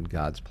kingdom and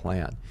God's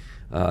plan.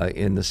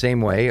 In the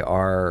same way,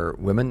 are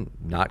women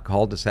not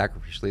called to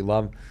sacrificially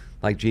love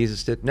like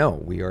Jesus did? No,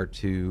 we are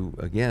to,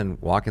 again,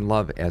 walk in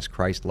love as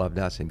Christ loved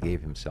us and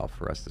gave himself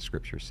for us, the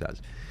scripture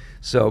says.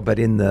 So, but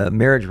in the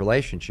marriage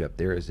relationship,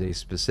 there is a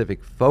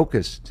specific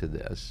focus to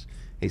this,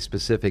 a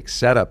specific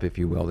setup, if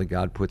you will, that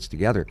God puts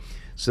together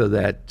so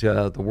that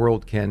the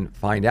world can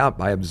find out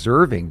by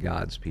observing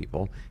God's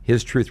people,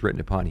 his truth written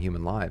upon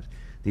human lives,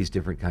 these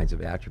different kinds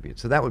of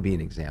attributes. So that would be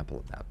an example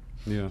of that.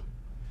 Yeah.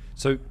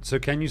 So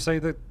can you say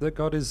that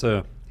God is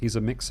he's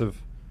a mix of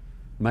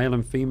male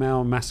and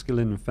female,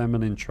 masculine and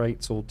feminine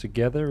traits all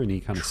together, and he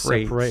kind of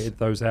separated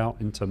those out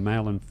into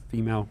male and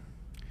female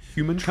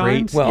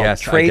humankind? Traits, well,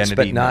 yes, traits,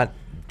 identity,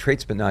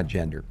 but not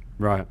gender.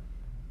 Right.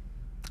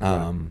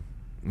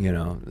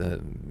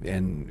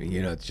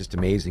 It's just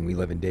amazing. We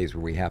live in days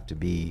where we have to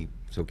be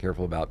so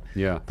careful about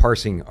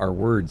parsing our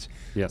words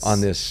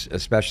on this,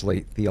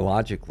 especially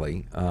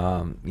theologically.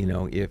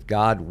 If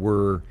God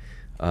were,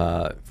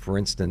 for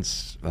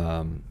instance,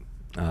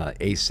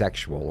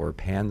 asexual or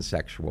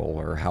pansexual,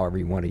 or however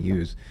you want to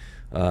use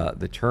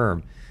the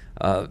term,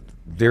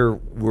 there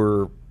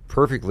were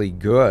perfectly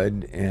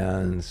good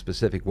and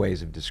specific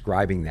ways of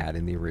describing that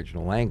in the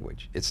original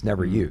language. It's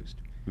never used.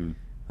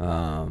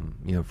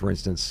 For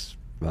instance,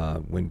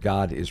 when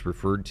God is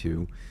referred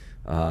to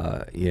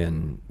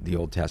in the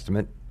Old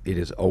Testament, it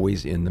is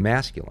always in the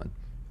masculine,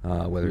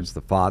 whether it's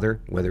the Father,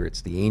 whether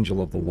it's the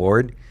angel of the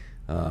Lord,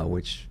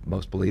 which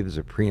most believe is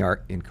a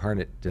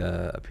pre-incarnate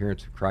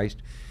appearance of Christ.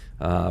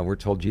 We're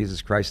told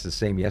Jesus Christ is the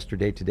same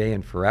yesterday, today,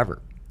 and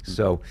forever.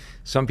 So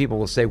some people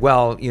will say,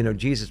 well,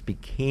 Jesus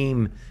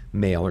became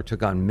male or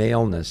took on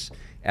maleness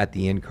at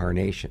the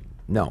incarnation.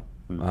 No,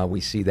 we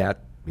see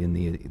that in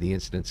the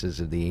instances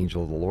of the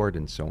angel of the Lord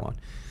and so on.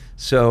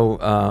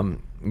 So,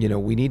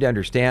 we need to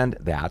understand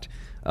that.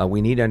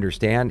 We need to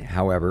understand,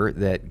 however,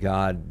 that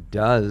God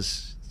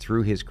does,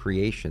 through his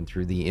creation,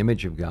 through the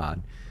image of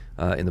God,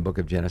 in the book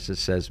of Genesis,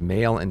 says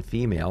male and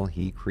female,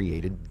 he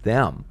created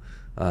them.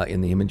 In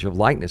the image of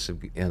likeness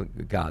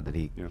of God that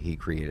he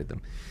created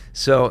them.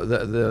 So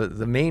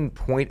the main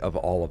point of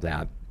all of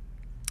that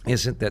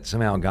isn't that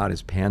somehow God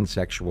is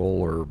pansexual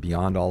or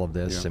beyond all of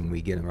this, and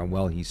we get around,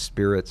 well, he's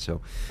spirit,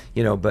 so,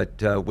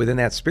 but within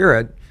that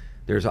spirit,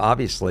 there's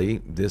obviously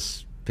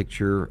this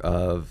picture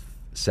of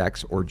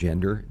sex or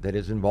gender that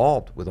is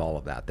involved with all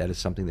of that. That is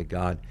something that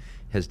God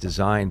has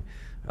designed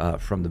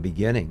from the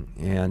beginning,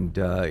 and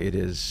it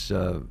has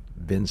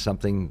been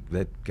something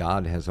that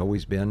God has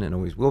always been and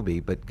always will be.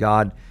 But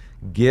God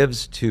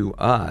gives to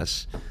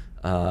us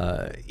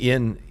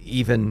in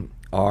even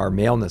our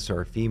maleness or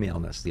our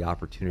femaleness the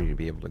opportunity to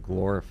be able to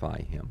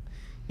glorify Him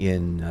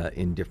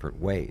in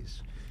different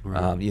ways.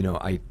 Right.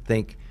 I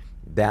think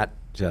that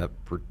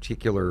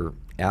particular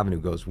avenue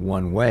goes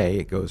one way.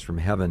 It goes from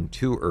heaven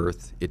to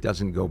earth. It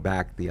doesn't go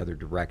back the other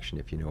direction,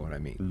 if you know what I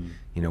mean.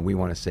 We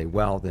want to say,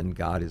 well, then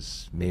God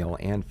is male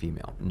and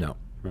female. No,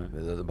 Right.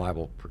 the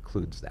Bible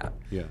precludes that.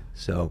 Yeah.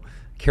 So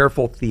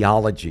careful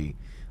theology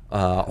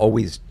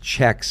always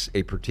checks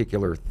a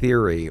particular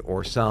theory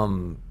or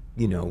some,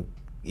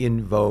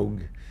 in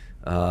vogue,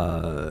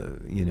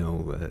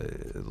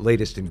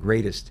 latest and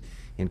greatest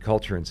in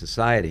culture and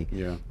society,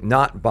 Yeah.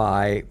 not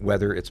by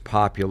whether it's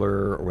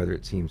popular or whether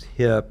it seems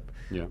hip,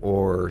 Yeah.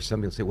 or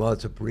some people say, well,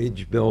 it's a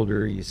bridge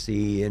builder, you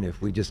see, and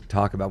if we just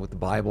talk about what the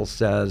Bible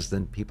says,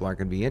 then people aren't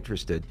going to be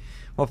interested.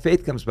 Well,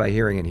 faith comes by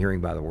hearing, and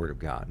hearing by the Word of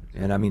God.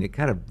 And I mean, it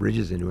kind of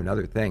bridges into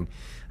another thing.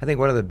 I think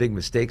one of the big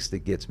mistakes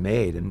that gets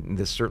made, and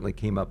this certainly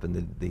came up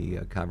in the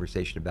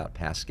conversation about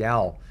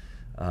Pascal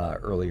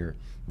earlier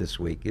this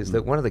week, is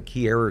that one of the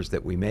key errors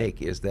that we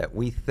make is that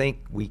we think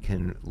we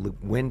can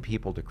win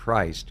people to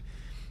Christ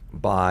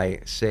by,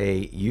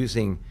 say,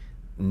 using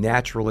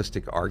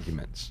naturalistic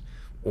arguments,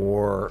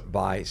 or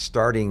by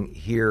starting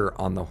here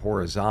on the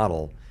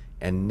horizontal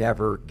and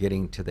never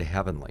getting to the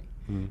heavenly.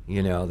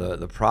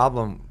 The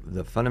problem,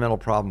 the fundamental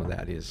problem with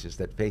that is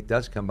that faith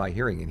does come by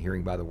hearing, and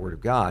hearing by the Word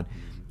of God.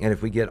 And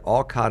if we get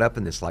all caught up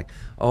in this, like,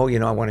 I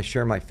want to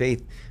share my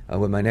faith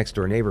with my next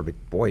door neighbor, but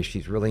boy,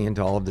 she's really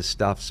into all of this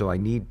stuff, so I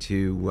need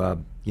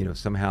to,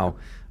 somehow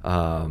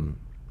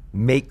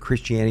make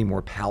Christianity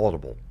more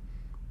palatable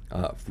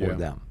for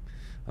them.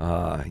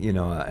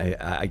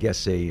 I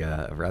guess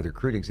a rather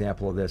crude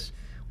example of this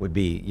would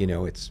be,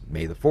 it's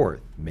May the 4th.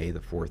 May the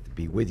 4th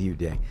be with you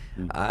day.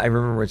 I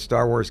remember when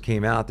Star Wars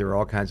came out, there were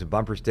all kinds of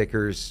bumper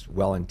stickers,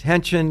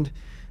 well-intentioned,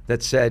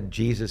 that said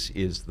Jesus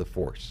is the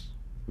Force.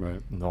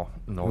 Right. No.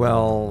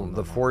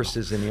 The Force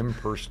is an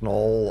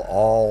impersonal,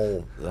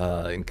 all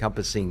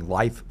encompassing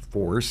life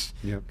force,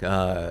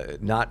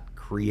 not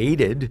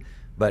created,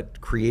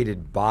 but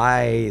created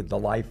by the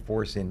life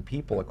force in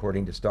people,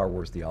 according to Star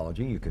Wars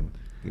theology. You can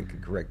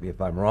correct me if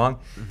I'm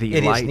wrong.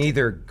 It is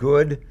neither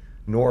good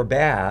nor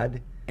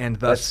bad, and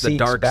thus the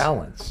dark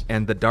balance.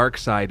 And the dark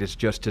side is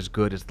just as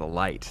good as the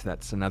light.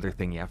 That's another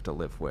thing you have to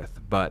live with.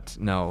 But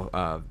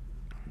no,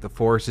 the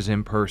Force is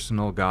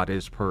impersonal. God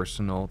is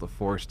personal. The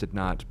Force did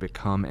not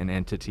become an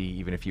entity,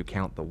 even if you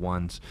count the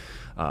ones.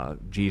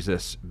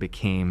 Jesus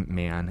became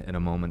man in a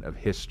moment of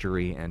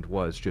history and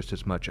was just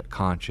as much a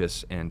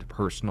conscious and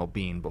personal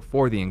being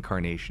before the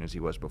incarnation as he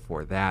was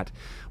before that.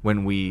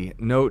 When we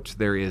note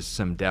there is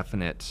some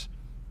definite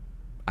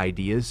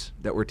ideas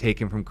that were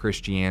taken from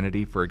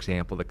Christianity, for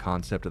example, the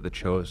concept of the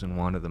chosen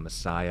one, or the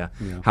Messiah,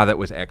 how that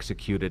was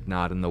executed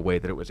not in the way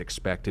that it was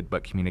expected,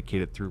 but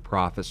communicated through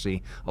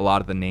prophecy. A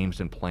lot of the names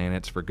and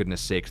planets, for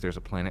goodness sakes, there's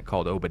a planet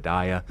called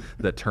Obadiah.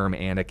 The term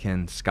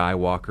Anakin,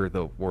 Skywalker,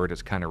 the word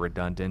is kind of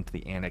redundant.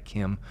 The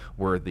Anakim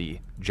were the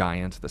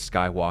giants, the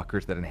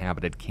Skywalkers that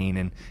inhabited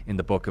Canaan in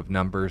the book of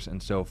Numbers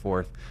and so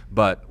forth.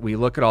 But we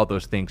look at all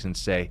those things and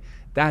say,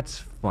 that's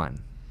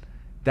fun.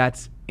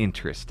 That's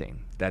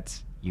interesting.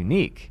 That's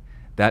unique.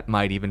 That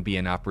might even be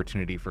an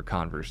opportunity for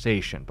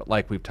conversation. But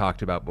like we've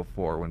talked about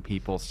before, when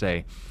people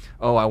say,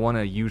 oh, I want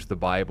to use the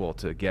Bible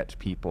to get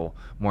people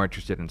more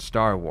interested in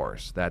Star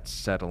Wars, that's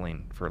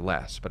settling for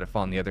less. But if,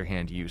 on the other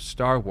hand, you use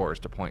Star Wars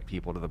to point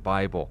people to the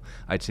Bible,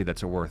 I'd say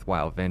that's a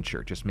worthwhile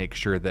venture. Just make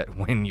sure that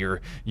when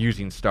you're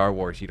using Star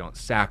Wars, you don't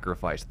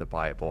sacrifice the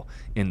Bible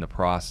in the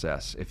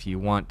process. If you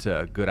want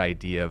a good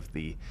idea of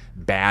the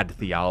bad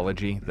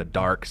theology, the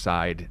dark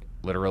side,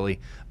 literally,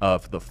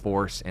 of the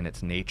Force and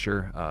its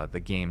nature, the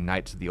game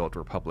Knights of the Old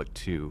Republic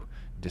 2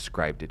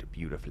 described it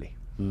beautifully.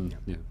 Yeah.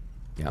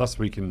 Plus,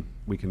 we can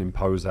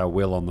impose our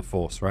will on the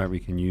Force, right? We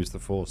can use the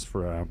Force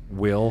for our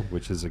will,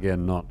 which is,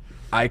 again, not...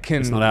 I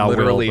can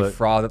literally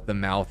froth at the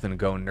mouth and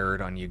go nerd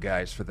on you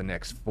guys for the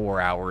next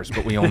 4 hours,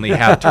 but we only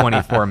have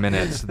 24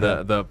 minutes.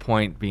 The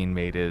point being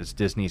made is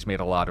Disney's made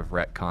a lot of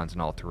retcons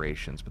and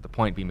alterations, but the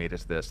point being made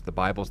is this: the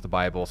Bible's the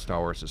Bible, Star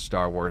Wars is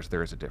Star Wars.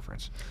 There is a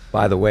difference.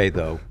 By the way,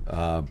 though,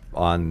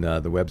 on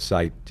the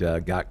website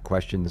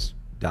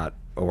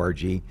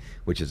gotquestions.org,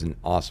 which is an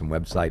awesome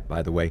website,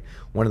 by the way,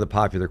 one of the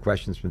popular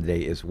questions from the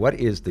day is, what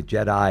is the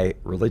Jedi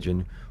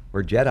religion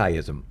or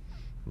Jediism?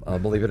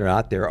 Believe it or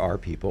not, there are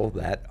people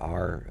that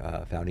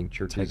are founding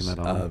churches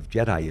of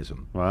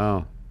Jediism.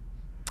 Wow.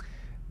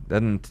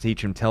 Doesn't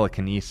teach them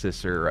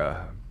telekinesis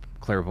or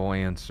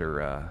clairvoyance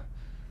or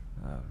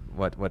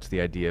what's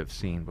the idea of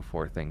seeing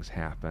before things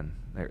happen?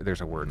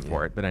 There's a word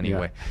for it, but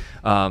anyway,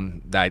 Yeah.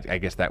 I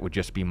guess that would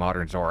just be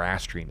modern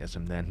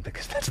Zoroastrianism then,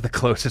 because that's the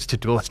closest to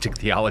dualistic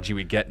theology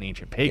we get in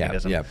ancient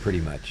paganism. Yeah, pretty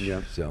much.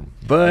 Yeah. So,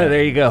 But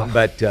there you go.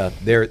 but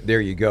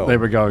there you go. There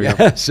we go.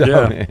 Yeah. So,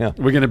 yeah. yeah.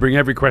 We're going to bring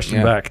every question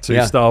Yeah. back to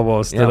Yeah. Star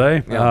Wars Yeah.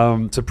 today.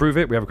 Yeah. To prove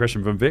it, we have a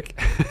question from Vic.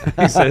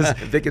 He says,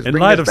 Vic is in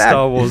bringing light us of back.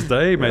 Star Wars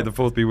Day, may the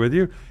 4th be with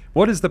you,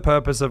 what is the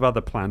purpose of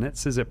other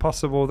planets? Is it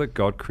possible that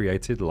God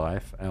created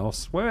life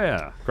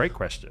elsewhere? Great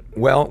question.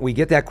 Well, we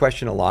get that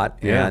question a lot,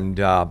 Yeah. and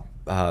you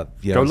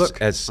Go know,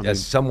 look. as I mean-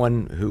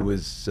 someone who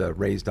was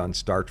raised on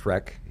Star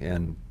Trek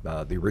and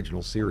the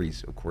original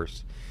series, of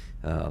course,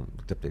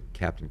 looked up to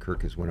Captain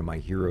Kirk as one of my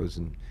heroes,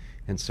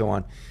 and so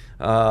on.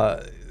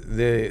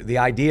 The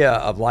idea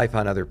of life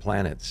on other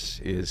planets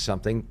is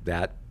something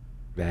that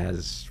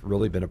has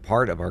really been a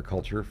part of our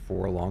culture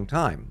for a long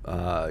time.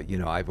 You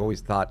know, I've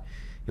always thought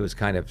it was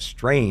kind of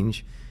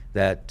strange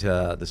that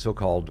the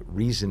so-called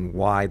reason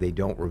why they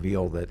don't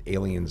reveal that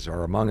aliens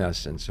are among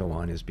us and so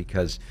on is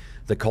because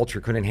the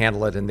culture couldn't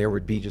handle it, and there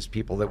would be just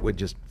people that would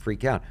just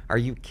freak out. Are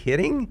you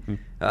kidding?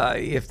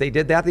 If they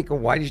did that, they go,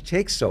 why did it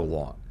take so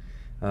long?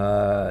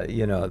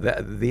 You know,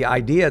 the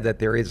idea that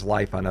there is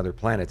life on other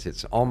planets,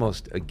 it's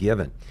almost a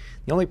given.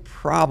 The only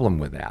problem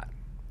with that,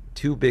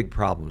 two big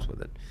problems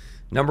with it.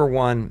 Number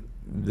one,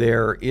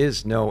 there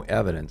is no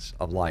evidence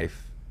of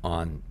life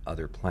on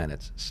other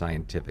planets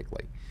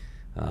scientifically.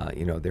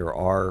 You know, there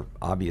are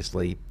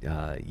obviously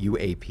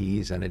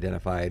UAPs,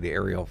 unidentified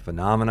aerial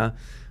phenomena,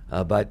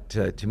 but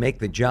to make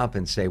the jump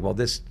and say, well,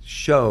 this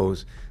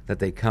shows that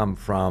they come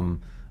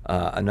from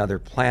another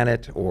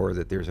planet or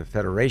that there's a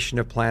federation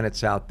of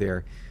planets out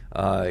there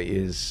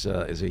is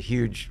a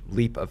huge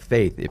leap of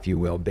faith, if you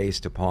will,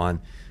 based upon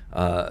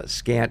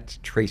scant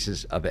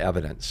traces of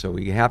evidence. So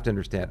we have to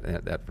understand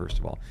that first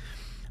of all.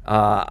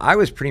 I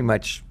was pretty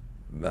much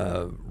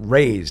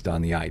raised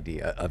on the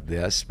idea of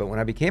this, but when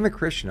I became a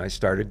Christian, I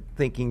started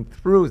thinking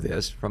through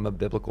this from a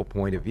biblical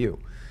point of view.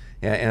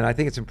 And I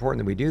think it's important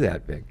that we do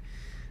that, Vic.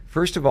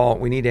 First of all,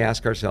 we need to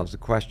ask ourselves the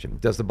question,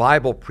 does the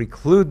Bible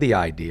preclude the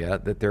idea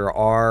that there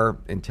are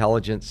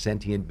intelligent,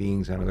 sentient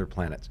beings on other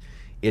planets?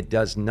 It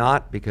does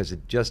not, because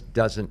it just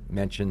doesn't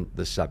mention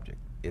the subject.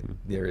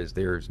 There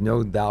are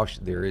no thou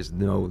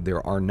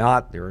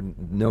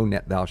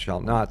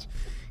shalt nots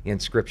in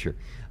Scripture.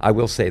 I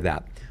will say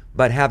that.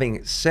 But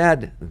having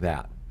said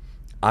that,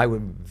 I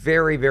would be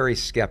very, very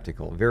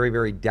skeptical, very,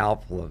 very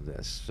doubtful of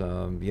this.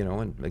 You know,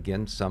 and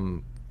again,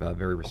 some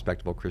very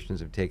respectable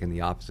Christians have taken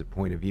the opposite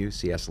point of view.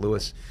 C.S.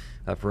 Lewis,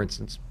 for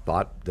instance,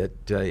 thought that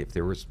if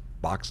there was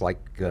box-like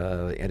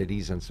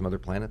entities on some other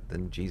planet,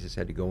 then Jesus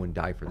had to go and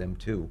die for them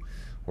too,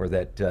 or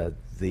that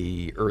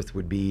the earth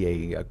would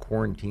be a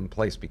quarantine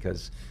place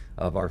because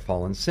of our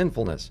fallen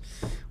sinfulness.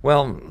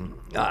 Well,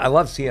 I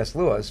love C.S.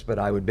 Lewis, but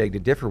I would beg to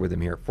differ with him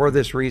here for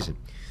this reason.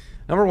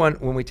 Number one,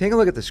 when we take a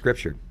look at the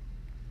Scripture,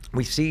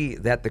 we see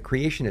that the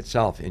creation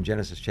itself in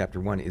Genesis chapter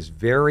 1 is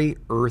very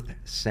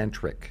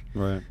earth-centric.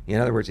 Right.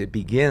 In other words, it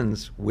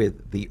begins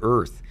with the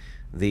earth.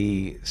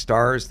 The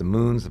stars, the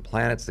moons, the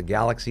planets, the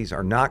galaxies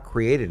are not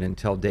created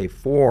until day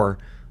 4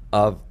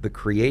 of the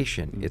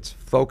creation. It's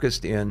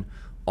focused in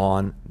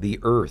on the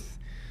earth.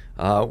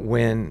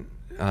 When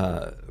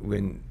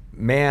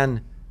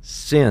man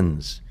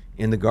sins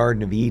in the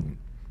Garden of Eden,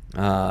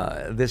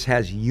 this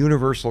has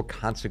universal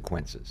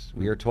consequences.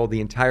 We are told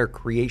the entire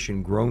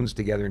creation groans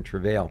together in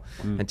travail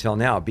until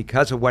now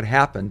because of what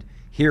happened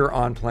here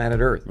on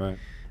planet Earth. Right.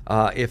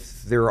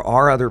 If there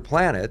are other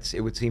planets, it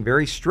would seem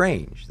very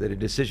strange that a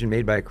decision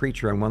made by a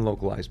creature on one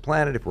localized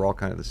planet, if we're all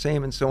kind of the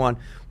same and so on,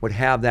 would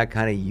have that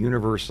kind of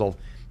universal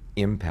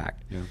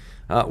impact.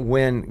 Yeah.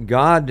 When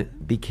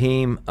God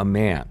became a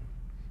man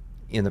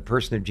in the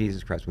person of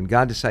Jesus Christ, when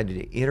God decided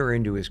to enter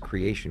into his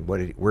creation,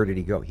 where did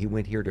he go? He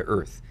went here to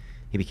earth.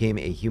 He became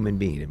a human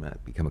being. He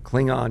did become a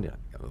Klingon,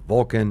 become a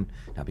Vulcan,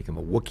 now become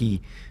a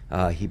Wookiee.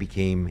 He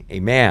became a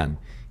man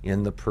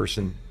in the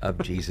person of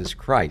Jesus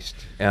Christ.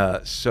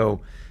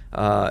 So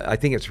I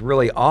think it's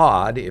really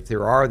odd if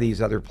there are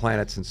these other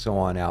planets and so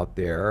on out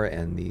there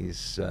and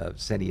these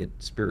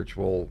sentient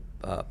spiritual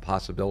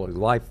possibility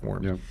life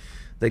forms, Yeah.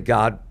 that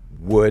God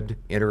would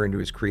enter into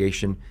his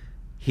creation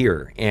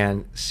here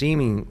and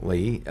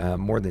seemingly,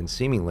 more than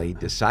seemingly,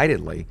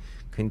 decidedly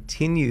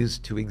continues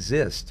to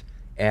exist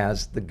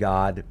as the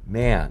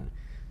God-man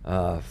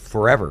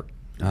forever,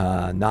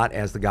 not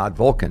as the God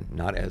Vulcan,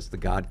 not as the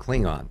God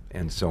Klingon,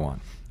 and so on.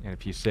 And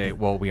if you say,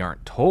 well, we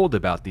aren't told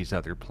about these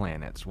other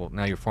planets, well,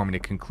 now you're forming a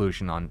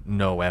conclusion on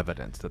no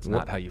evidence. That's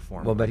not how you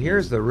form. Well, but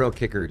here's the real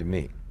kicker to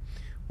me.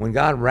 When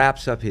God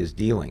wraps up his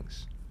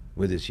dealings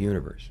with this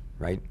universe,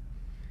 right,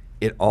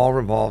 it all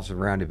revolves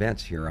around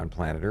events here on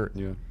planet Earth.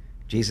 Yeah.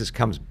 Jesus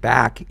comes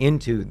back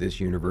into this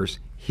universe,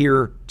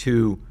 here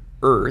to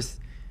Earth.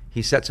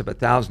 He sets up a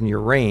 1,000-year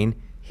reign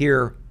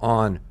here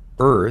on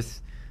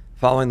Earth.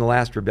 Following the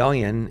last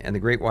rebellion and the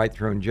Great White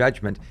Throne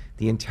Judgment,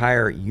 the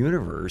entire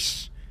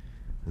universe,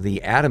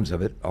 the atoms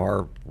of it,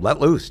 are let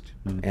loose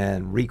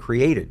and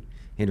recreated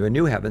into a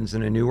new heavens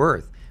and a new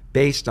earth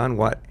based on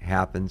what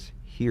happens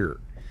appear.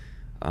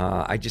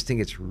 I just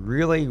think it's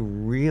really,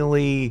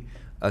 really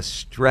a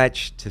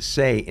stretch to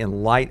say,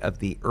 in light of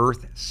the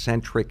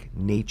earth-centric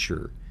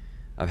nature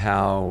of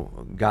how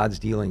God's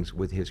dealings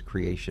with his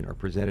creation are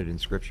presented in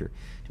Scripture,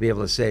 to be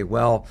able to say,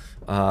 well,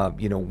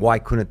 why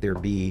couldn't there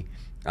be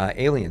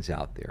aliens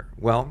out there?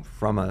 Well,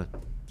 from a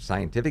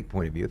scientific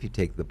point of view, if you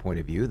take the point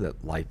of view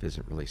that life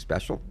isn't really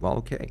special, well,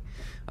 okay.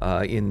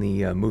 In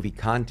the movie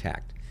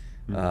Contact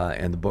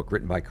and the book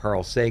written by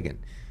Carl Sagan,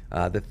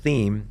 the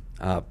theme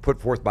put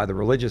forth by the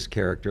religious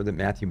character that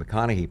Matthew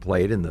McConaughey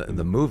played in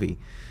the movie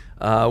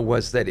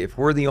was that if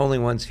we're the only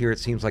ones here, it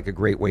seems like a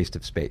great waste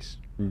of space.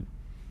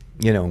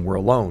 We're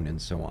alone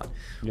and so on.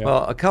 Yeah.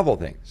 Well, a couple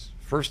things.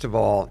 First of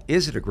all,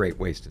 is it a great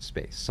waste of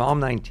space? Psalm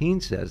 19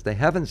 says, the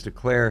heavens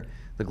declare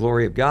the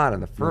glory of God,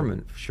 and the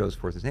firmament shows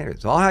forth his handiwork.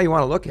 It's all how you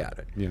want to look at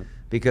it. Yeah.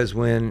 Because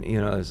when,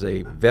 as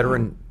a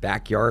veteran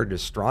backyard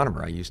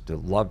astronomer, I used to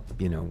love,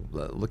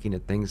 looking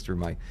at things through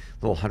my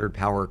little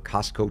 100-power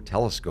Costco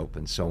telescope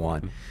and so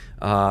on.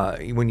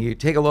 When you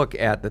take a look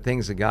at the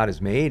things that God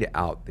has made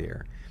out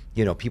there,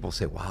 people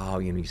say, wow,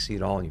 you see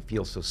it all and you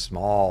feel so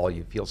small,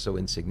 you feel so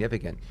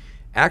insignificant.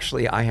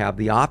 Actually, I have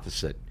the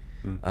opposite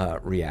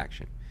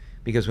reaction.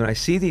 Because when I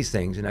see these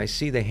things and I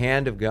see the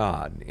hand of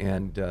God,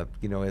 and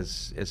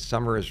as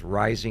summer is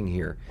rising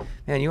here,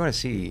 man, you want to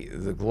see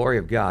the glory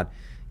of God,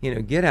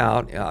 get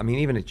out,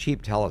 even a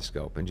cheap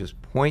telescope, and just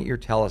point your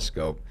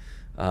telescope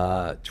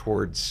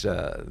towards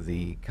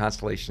the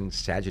constellation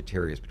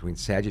Sagittarius, between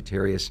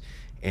Sagittarius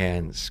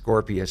and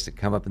Scorpius that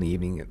come up in the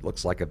evening. It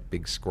looks like a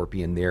big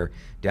scorpion there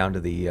down to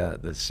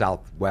the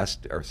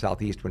southwest or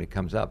southeast when it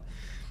comes up.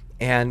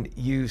 And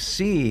you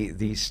see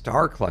these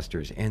star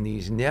clusters and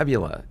these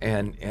nebula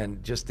and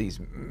just these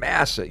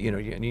massive,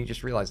 and you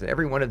just realize that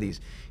every one of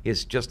these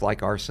is just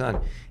like our sun.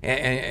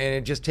 And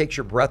it just takes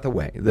your breath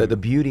away, the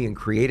beauty and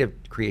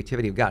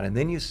creativity of God. And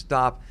then you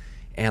stop,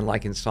 and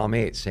like in Psalm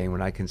 8, saying,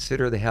 when I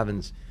consider the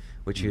heavens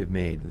which you have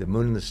made, the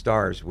moon and the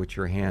stars which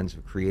your hands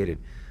have created,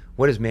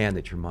 what is man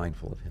that you're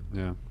mindful of him?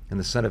 Yeah. And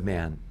the Son of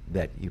Man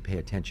that you pay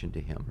attention to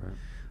him?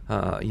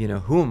 Right.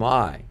 Who am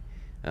I?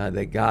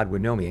 That God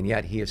would know me, and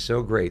yet he is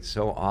so great,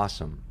 so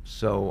awesome,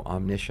 so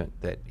omniscient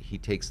that he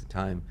takes the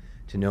time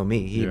to know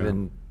me. He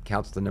even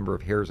counts the number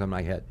of hairs on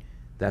my head.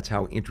 That's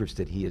how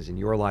interested he is in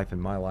your life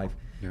and my life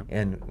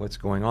and what's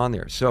going on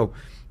there. So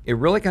it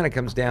really kind of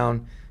comes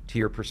down to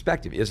your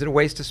perspective. Is it a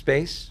waste of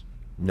space?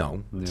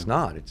 No, it's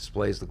not. It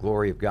displays the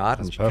glory of God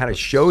and kind of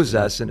shows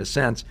us, in a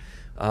sense,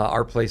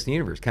 our place in the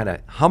universe, kind of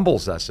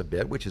humbles us a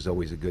bit, which is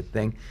always a good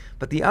thing.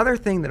 But the other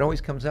thing that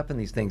always comes up in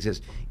these things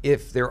is,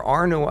 if there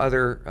are no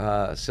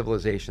other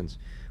civilizations,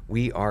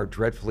 we are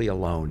dreadfully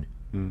alone.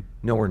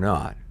 No, we're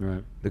not.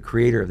 Right. The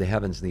creator of the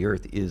heavens and the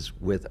earth is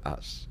with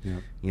us.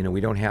 Yeah.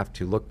 We don't have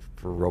to look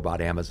for robot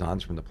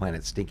Amazons from the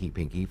planet Stinky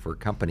Pinky for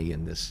company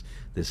in this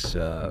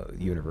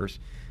universe.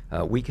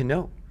 We can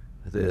know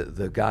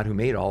the God who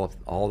made all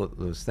of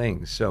those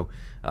things. So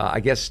I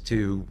guess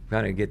to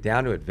kind of get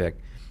down to it, Vic,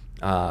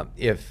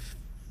 if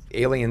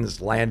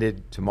aliens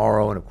landed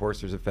tomorrow, and of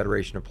course there's a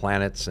federation of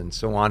planets and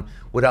so on,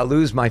 would I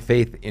lose my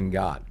faith in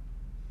God?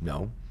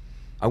 No,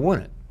 I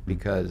wouldn't,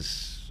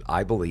 because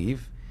I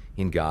believe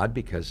in God,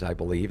 because I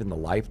believe in the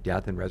life,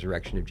 death, and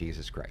resurrection of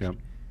Jesus Christ.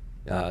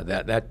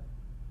 Yep.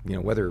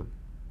 Whether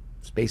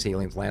space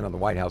aliens land on the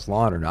White House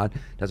lawn or not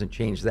doesn't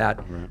change that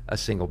a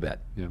single bit.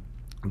 Yeah.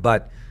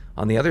 But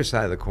on the other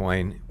side of the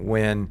coin,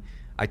 when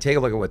I take a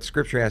look at what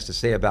Scripture has to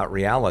say about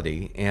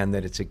reality, and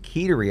that it's a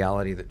key to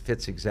reality that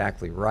fits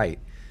exactly right.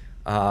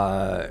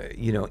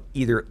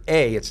 Either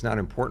A, it's not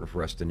important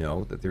for us to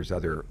know that there's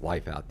other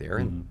life out there,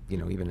 and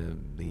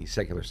even the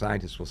secular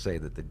scientists will say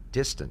that the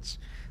distance,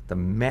 the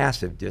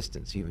massive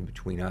distance even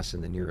between us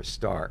and the nearest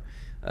star,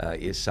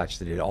 is such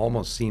that it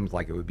almost seems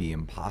like it would be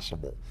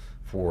impossible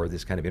for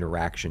this kind of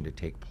interaction to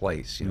take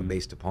place,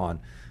 based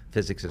upon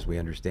physics as we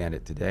understand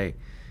it today.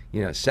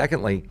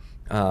 Secondly,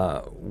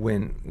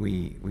 when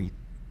we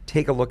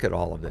take a look at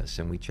all of this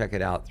and we check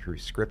it out through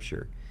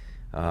Scripture,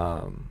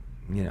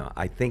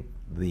 I think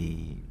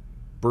the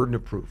burden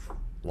of proof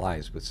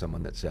lies with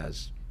someone that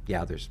says,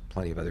 yeah, there's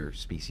plenty of other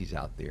species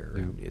out there,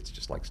 and it's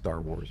just like Star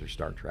Wars or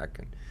Star Trek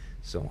and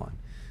so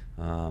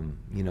on.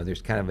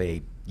 There's kind of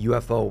a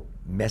UFO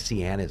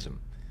messianism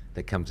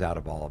that comes out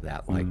of all of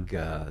that. Like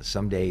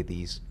someday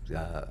these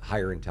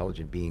higher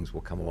intelligent beings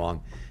will come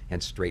along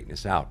and straighten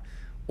us out.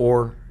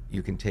 Or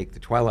you can take the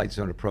Twilight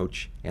Zone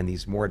approach, and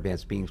these more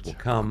advanced beings will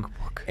come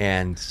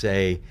and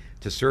say,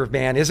 to serve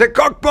man is a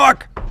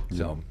cookbook.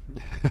 So,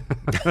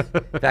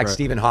 in fact,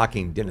 Stephen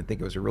Hawking didn't think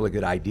it was a really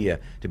good idea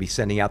to be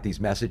sending out these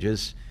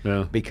messages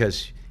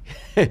because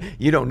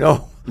you don't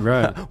know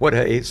what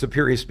a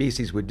superior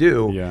species would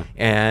do. Yeah.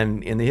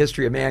 And in the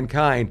history of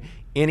mankind,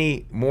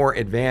 any more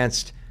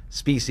advanced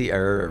species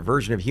or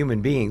version of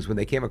human beings, when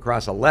they came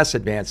across a less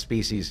advanced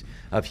species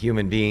of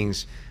human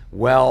beings,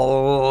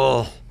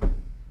 well,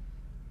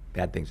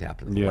 bad things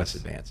happen to the less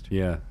advanced.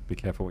 Yeah, be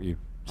careful what you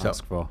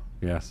ask for.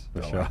 Yes,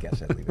 for sure. I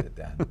guess I'd leave it at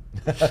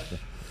that.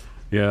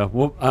 Yeah,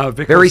 well,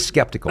 Vic Very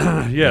skeptical.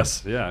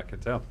 yes, yeah, I can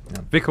tell.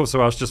 Yeah. Vic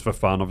also asked, just for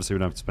fun, obviously we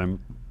don't have to spend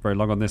very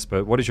long on this,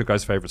 but what is your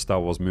guys' favorite Star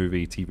Wars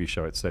movie, TV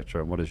show,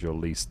 etc., and what is your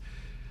least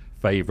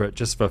favorite?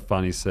 Just for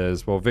fun, he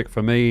says, well, Vic,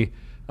 for me,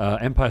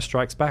 Empire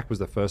Strikes Back was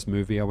the first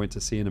movie I went to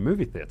see in a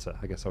movie theater.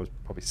 I guess I was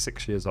probably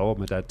 6 years old.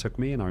 My dad took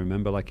me, and I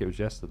remember like it was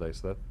yesterday,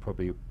 so that's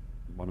probably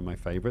one of my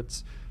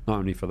favorites. Not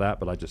only for that,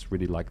 but I just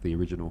really like the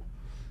original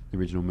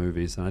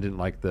movies, and I didn't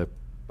like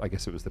I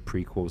guess it was the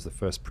prequels, the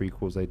first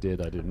prequels they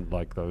did. I didn't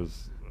like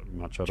those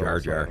much at all. Jar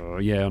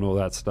Jar. Yeah, and all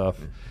that stuff.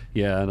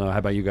 Yeah, I know. How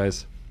about you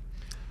guys?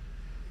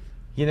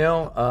 You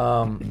know,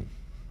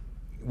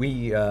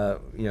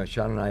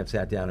 Sean and I have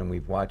sat down and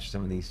we've watched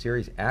some of these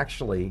series.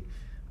 Actually,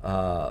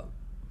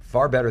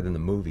 far better than the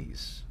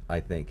movies,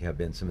 I think, have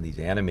been some of these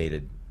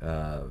animated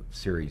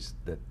series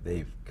that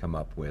they've come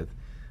up with.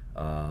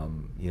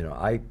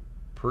 I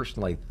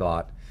personally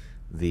thought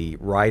the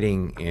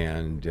writing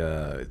and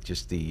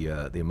just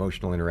the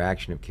emotional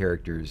interaction of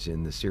characters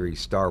in the series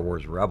Star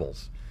Wars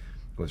Rebels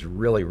was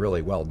really,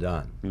 really well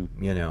done.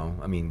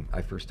 I mean,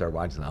 I first started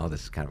watching,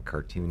 this is kind of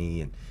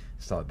cartoony and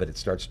stuff, but it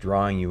starts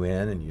drawing you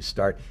in, and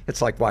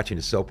it's like watching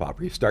a soap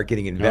opera. You start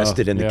getting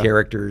invested in the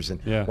characters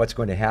and what's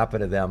going to happen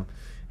to them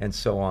and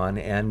so on.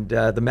 And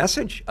the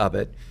message of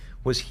it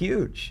was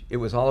huge. It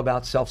was all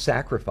about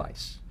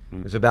self-sacrifice.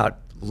 It was about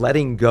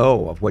letting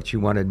go of what you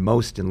wanted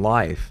most in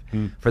life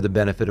for the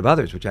benefit of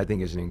others, which I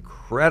think is an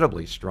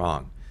incredibly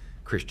strong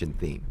Christian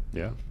theme.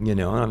 Yeah.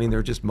 I mean, there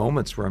are just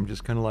moments where I'm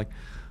just kind of like,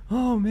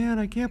 oh man,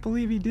 I can't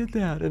believe he did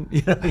that. And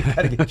you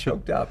kind of get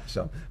choked up.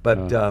 So,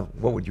 but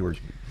what would yours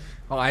be?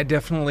 Well, I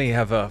definitely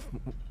have a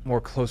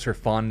more closer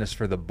fondness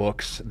for the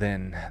books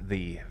than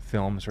the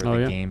films or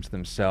the games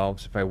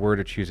themselves. If I were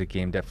to choose a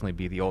game, definitely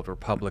be the Old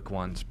Republic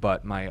ones.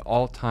 But my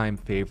all-time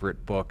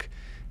favorite book,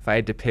 if I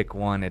had to pick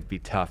one, it'd be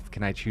tough.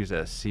 Can I choose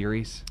a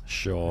series?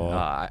 Sure.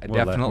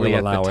 Definitely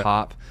at the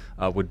top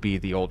would be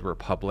the Old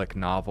Republic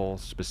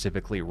novels,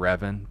 specifically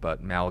Revan,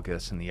 but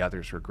Malgus and the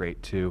others were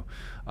great too.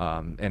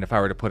 And if I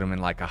were to put them in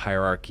like a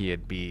hierarchy,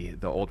 it'd be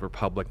the Old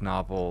Republic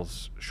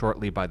novels,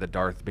 shortly by the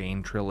Darth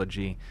Bane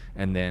trilogy,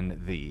 and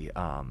then the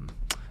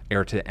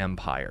Heir to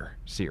Empire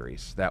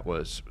series. That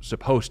was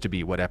supposed to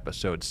be what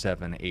episode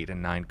 7, 8,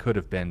 and 9 could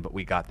have been, but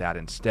we got that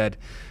instead.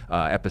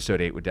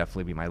 Episode 8 would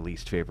definitely be my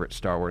least favorite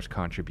Star Wars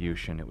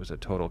contribution. It was a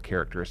total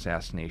character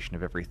assassination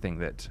of everything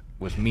that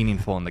was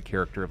meaningful in the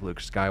character of Luke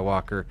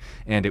Skywalker,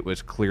 and it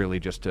was clearly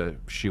just a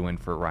shoe-in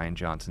for Rian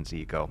Johnson's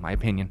ego. My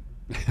opinion.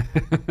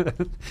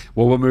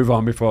 Well, we'll move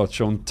on before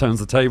Sean turns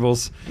the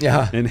tables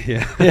in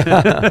here.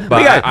 But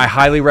I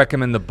highly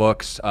recommend the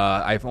books.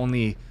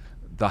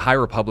 The High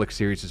Republic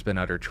series has been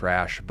utter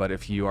trash, but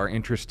if you are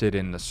interested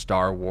in the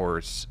Star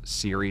Wars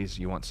series,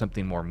 you want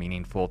something more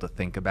meaningful to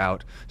think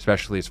about,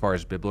 especially as far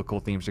as biblical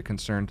themes are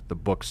concerned, the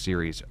book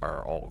series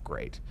are all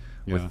great,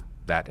 with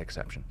that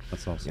exception.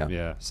 That's awesome.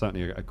 Yeah,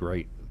 certainly a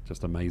great,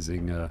 just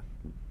amazing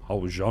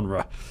whole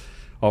genre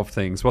of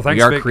things. Well, thanks,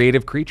 We are Vic.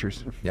 creative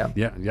creatures. Yes,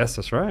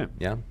 that's right.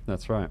 Yeah.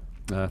 That's right.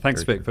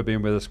 Thanks, Very Vic, for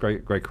being with us.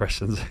 Great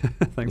questions.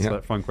 Thanks for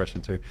that fun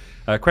question, too.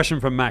 Question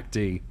from Mac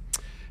D.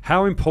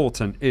 How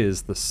important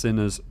is the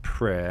sinner's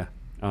prayer?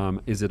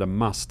 Is it a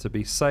must to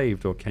be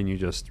saved, or can you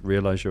just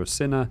realize you're a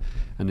sinner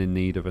and in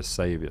need of a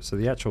savior? So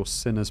the actual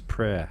sinner's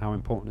prayer, how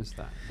important is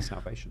that in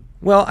salvation?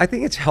 Well, I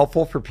think it's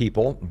helpful for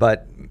people,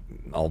 but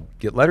I'll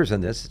get letters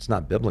on this. It's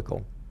not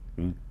biblical.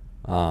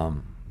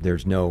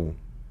 There's no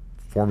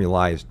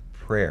formalized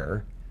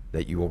prayer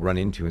that you will run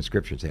into in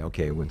Scripture and say,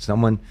 okay, when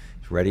someone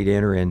is ready to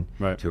enter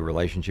into a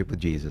relationship with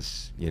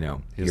Jesus,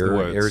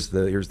 here's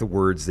the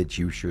words that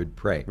you should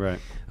pray. Right.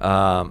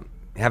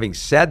 Having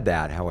said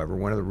that, however,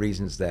 one of the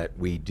reasons that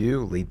we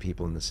do lead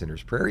people in the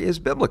sinner's prayer is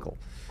biblical.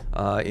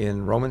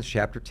 In Romans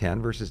chapter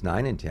 10, verses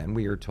 9 and 10,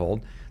 we are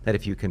told that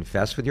if you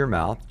confess with your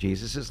mouth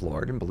Jesus is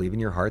Lord and believe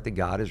in your heart that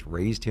God has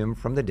raised him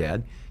from the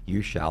dead,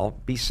 you shall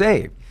be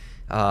saved.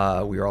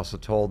 We are also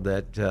told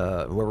that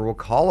whoever will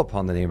call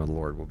upon the name of the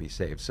Lord will be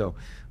saved. So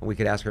we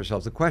could ask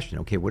ourselves the question,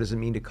 okay, what does it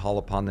mean to call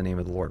upon the name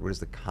of the Lord? What is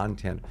the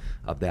content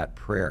of that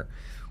prayer?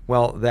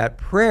 Well, that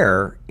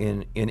prayer,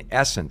 in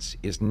essence,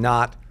 is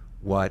not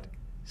what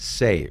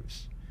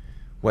saves.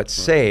 What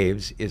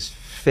saves is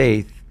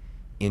faith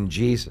in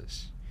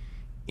Jesus.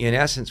 In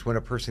essence, when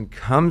a person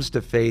comes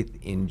to faith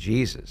in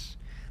Jesus,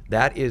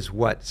 that is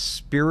what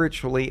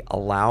spiritually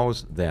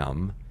allows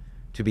them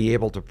to be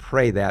able to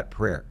pray that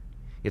prayer.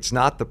 It's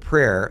not the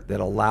prayer that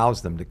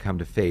allows them to come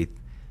to faith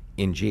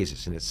in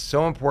Jesus. And it's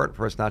so important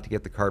for us not to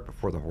get the cart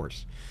before the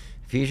horse.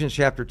 Ephesians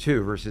chapter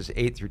 2, verses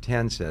 8 through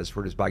 10 says,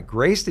 "For it is by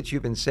grace that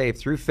you've been saved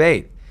through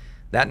faith,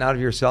 that not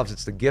of yourselves,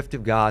 it's the gift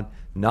of God,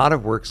 not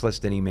of works,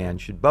 lest any man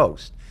should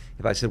boast."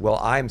 If I said, well,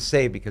 I'm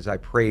saved because I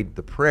prayed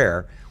the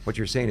prayer, what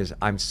you're saying is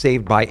I'm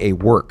saved by a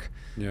work.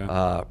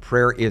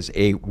 Prayer is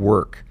a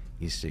work,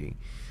 you see.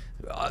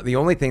 The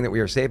only thing that we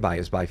are saved by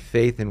is by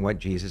faith in what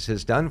Jesus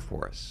has done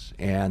for us.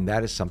 And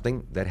that is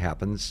something that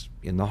happens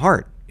in the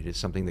heart. It is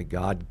something that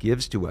God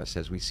gives to us,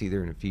 as we see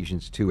there in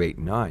Ephesians 2, 8,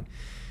 and 9.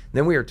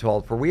 Then we are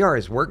told, for we are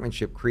his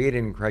workmanship created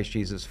in Christ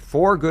Jesus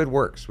for good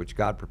works, which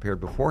God prepared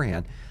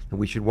beforehand, that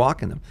we should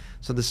walk in them.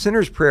 So the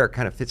sinner's prayer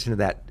kind of fits into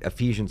that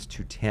Ephesians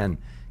 2:10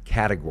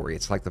 category.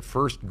 It's like the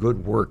first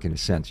good work, in a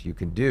sense, you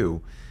can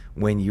do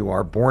when you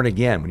are born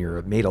again, when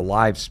you're made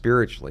alive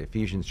spiritually.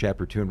 Ephesians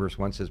chapter 2 and verse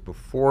 1 says,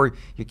 before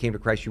you came to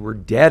Christ, you were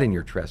dead in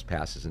your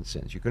trespasses and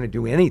sins. You couldn't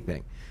do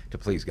anything to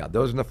please God.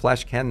 Those in the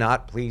flesh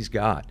cannot please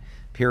God,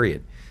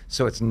 period.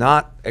 So it's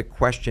not a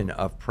question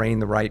of praying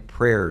the right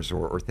prayers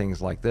or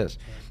things like this.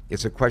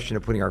 It's a question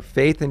of putting our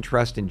faith and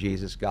trust in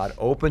Jesus. God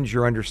opens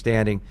your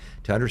understanding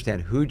to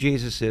understand who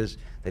Jesus is,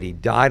 that he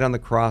died on the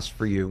cross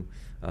for you,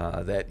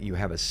 that you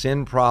have a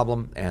sin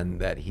problem, and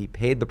that he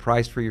paid the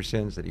price for your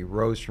sins, that he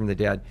rose from the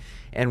dead.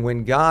 And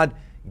when God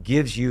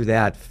gives you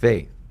that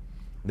faith,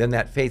 then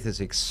that faith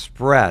is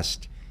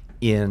expressed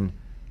in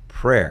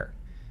prayer.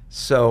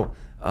 So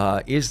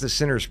is the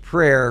sinner's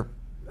prayer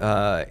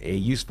a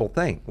useful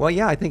thing? Well,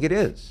 yeah, I think it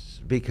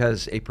is,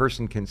 because a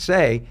person can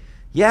say,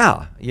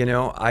 yeah,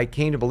 I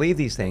came to believe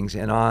these things,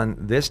 and on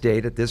this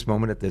date, at this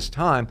moment, at this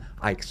time,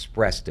 I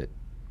expressed it.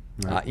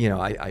 Right.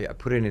 I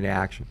put it into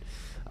action.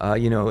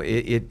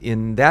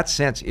 In that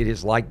sense, it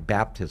is like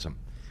baptism.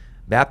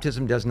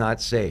 Baptism does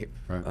not save.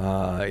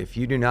 Right. If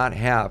you do not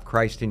have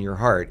Christ in your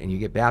heart and you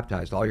get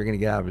baptized, all you're going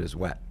to get out of it is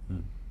wet.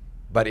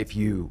 But if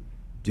you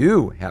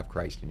do have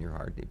Christ in your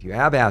heart, if you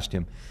have asked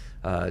him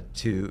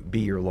to be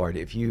your Lord,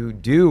 if you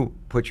do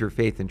put your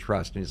faith and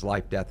trust in his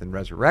life, death, and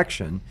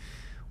resurrection,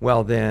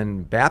 well,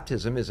 then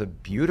baptism is a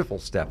beautiful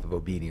step of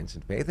obedience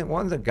and faith, and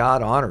one that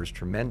God honors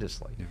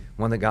tremendously,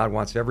 one that God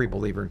wants every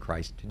believer in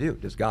Christ to do.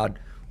 Does God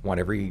want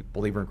every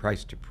believer in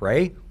Christ to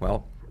pray?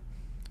 Well,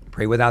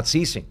 pray without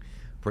ceasing,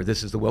 for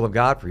this is the will of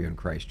God for you in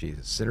Christ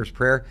Jesus. Sinner's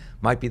prayer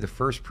might be the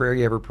first prayer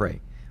you ever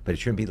pray, but it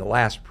shouldn't be the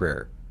last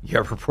prayer you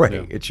ever pray.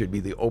 Yeah. It should be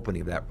the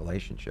opening of that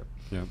relationship.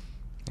 Yeah.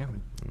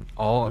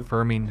 All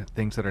affirming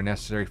things that are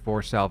necessary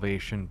for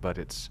salvation, but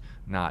it's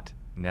not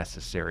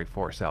necessary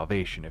for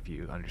salvation, if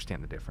you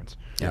understand the difference.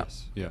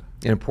 Yes. Yeah.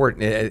 And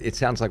important. It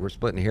sounds like we're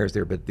splitting hairs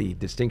there, but the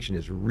distinction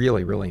is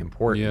really, really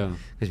important. Yeah.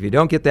 Because if you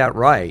don't get that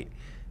right,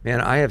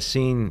 man, I have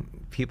seen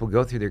people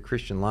go through their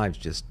Christian lives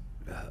just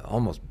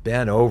almost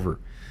bent over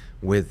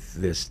with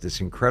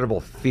this incredible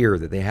fear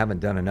that they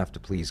haven't done enough to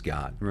please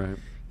God. Right.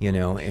 And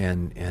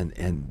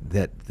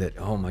that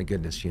oh my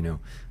goodness, I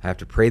have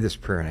to pray this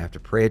prayer and I have to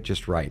pray it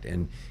just right,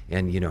 and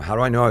how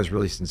do I know I was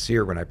really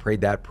sincere when I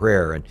prayed that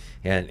prayer,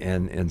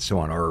 and so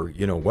on, or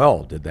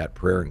well, did that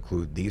prayer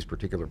include these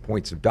particular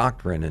points of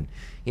doctrine, and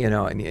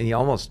you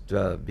almost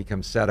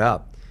become set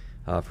up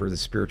for the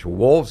spiritual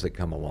wolves that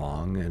come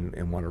along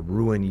and want to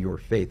ruin your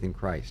faith in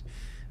Christ.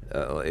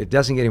 It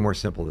doesn't get any more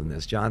simple than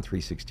this. John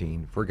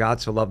 3:16, for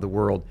God so loved the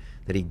world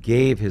that he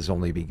gave his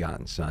only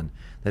begotten Son,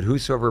 that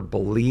whosoever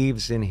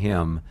believes in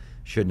him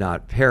should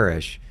not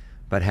perish,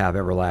 but have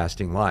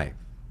everlasting life.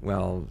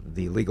 Well,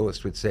 the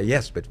legalist would say,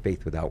 yes, but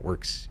faith without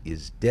works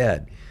is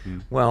dead.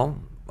 Well,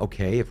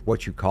 okay, if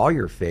what you call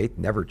your faith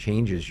never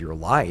changes your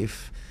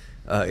life,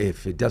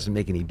 if it doesn't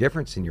make any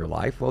difference in your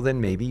life, well, then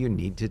maybe you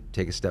need to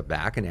take a step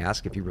back and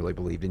ask if you really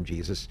believed in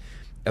Jesus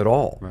at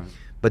all. Right.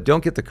 But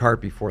don't get the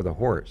cart before the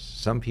horse.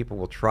 Some people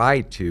will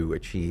try to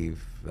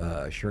achieve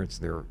assurance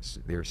of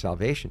their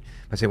salvation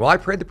by saying, well, I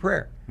prayed the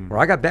prayer, or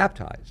I got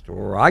baptized,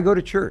 or I go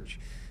to church.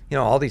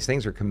 All these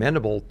things are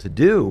commendable to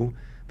do,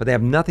 but they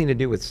have nothing to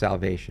do with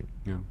salvation.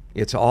 Yeah.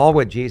 It's all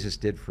what Jesus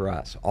did for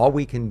us. All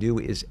we can do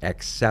is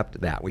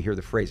accept that. We hear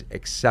the phrase,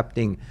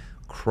 accepting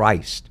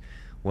Christ.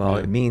 Well,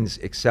 it means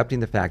accepting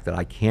the fact that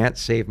I can't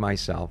save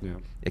myself,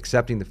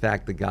 accepting the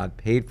fact that God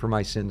paid for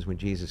my sins when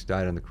Jesus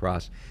died on the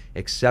cross,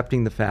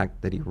 accepting the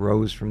fact that he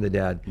rose from the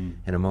dead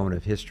in a moment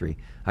of history.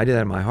 I did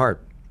that in my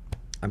heart.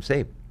 I'm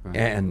saved. Right.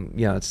 And,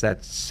 it's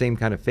that same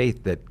kind of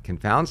faith that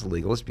confounds the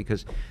legalist,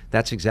 because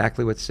that's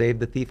exactly what saved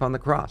the thief on the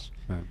cross.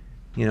 Right.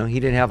 He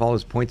didn't have all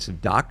his points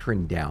of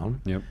doctrine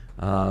down,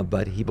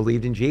 but he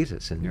believed in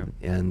Jesus,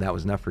 and that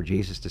was enough for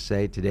Jesus to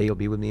say, today you'll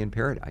be with me in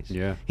paradise.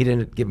 Yeah. He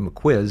didn't give him a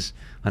quiz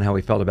on how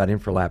he felt about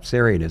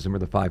infralapsarianism or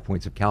the 5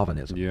 points of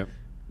Calvinism.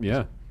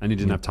 Yeah. And he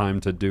didn't have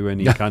time to do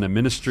any kind of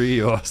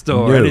ministry or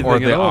anything or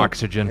the at all.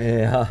 oxygen.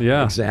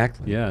 Yeah,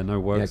 exactly. Yeah, no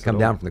works. Yeah, come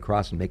down from the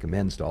cross and make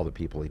amends to all the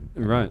people.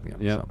 Right.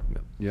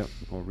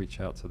 Or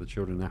reach out to the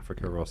children in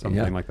Africa or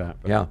something like that.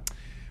 But,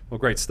 well,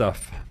 great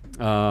stuff.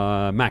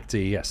 Mac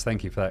D, yes,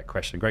 thank you for that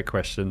question. Great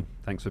question.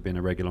 Thanks for being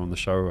a regular on the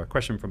show. A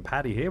question from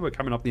Patty here. We're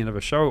coming up the end of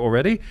a show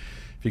already,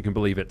 if you can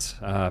believe it.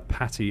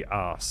 Patty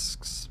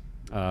asks,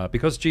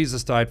 because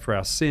Jesus died for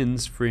our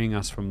sins, freeing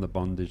us from the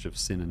bondage of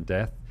sin and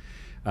death,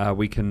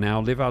 we can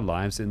now live our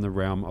lives in the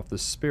realm of the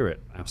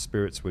Spirit. Our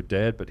spirits were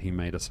dead, but he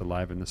made us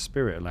alive in the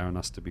Spirit, allowing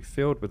us to be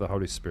filled with the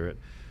Holy Spirit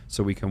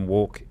so we can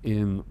walk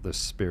in the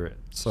Spirit.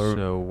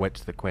 So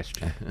what's the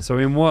question? So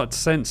in what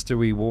sense do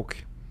we walk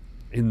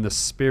in the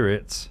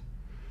Spirit?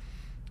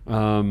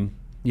 Can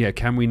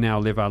we now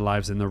live our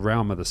lives in the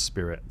realm of the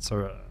Spirit?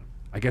 So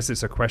I guess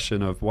it's a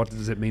question of what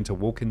does it mean to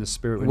walk in the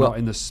Spirit? We're Well- not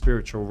in the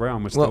spiritual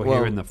realm. We're still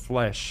here in the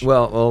flesh.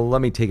 Well,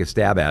 let me take a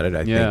stab at it.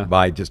 I Yeah. think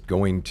by just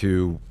going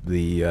to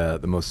the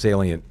most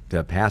salient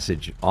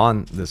passage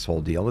on this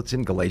whole deal. It's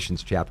in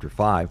Galatians chapter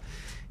 5,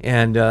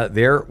 and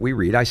there we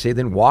read, "I say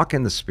then, walk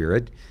in the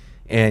Spirit,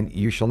 and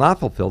you shall not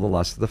fulfill the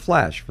lust of the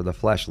flesh. For the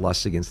flesh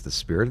lusts against the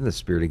Spirit, and the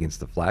Spirit against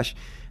the flesh.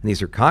 And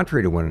these are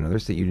contrary to one another,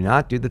 so that you do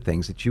not do the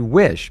things that you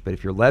wish. But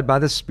if you're led by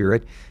the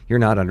Spirit, you're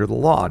not under the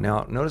law."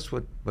 Now, notice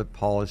what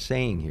Paul is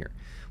saying here.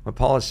 What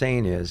Paul is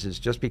saying is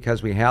just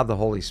because we have the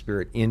Holy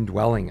Spirit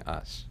indwelling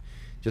us,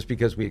 just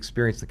because we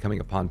experience the coming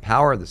upon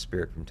power of the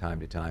Spirit from time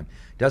to time,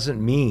 doesn't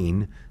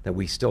mean that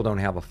we still don't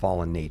have a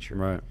fallen nature.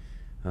 Right.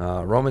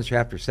 Romans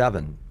chapter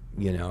 7,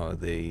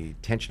 the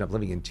tension of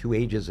living in two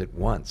ages at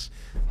once.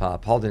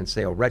 Paul didn't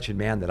say, "Oh, wretched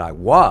man that I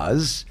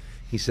was."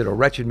 He said, "Oh,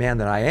 wretched man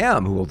that I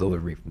am, who will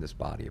deliver me from this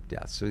body of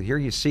death." So here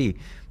you see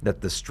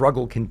that the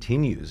struggle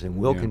continues and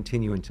will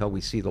continue until we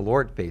see the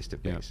Lord face to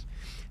face.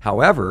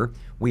 However,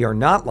 we are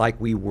not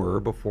like we were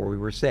before we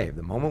were saved.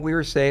 The moment we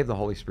were saved, the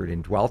Holy Spirit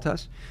indwelt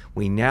us.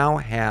 We now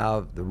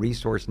have the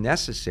resource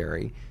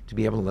necessary to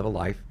be able to live a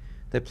life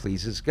that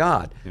pleases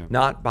God,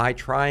 not by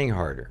trying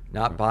harder,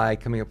 not by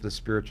coming up with a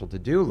spiritual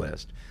to-do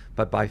list,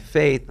 but by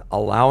faith,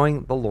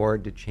 allowing the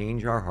Lord to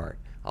change our heart,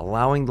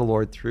 allowing the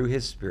Lord through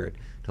His Spirit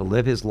to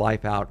live His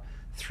life out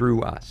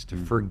through us, to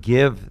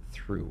forgive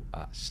through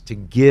us, to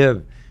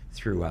give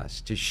through us,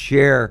 to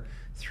share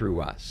through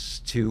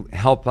us, to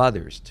help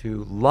others,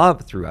 to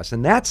love through us.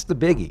 And that's the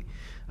biggie.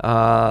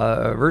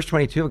 Verse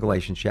 22 of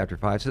Galatians chapter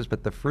 5 says,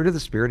 "But the fruit of the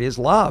Spirit is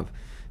love,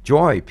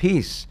 joy,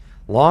 peace,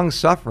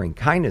 long-suffering,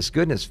 kindness,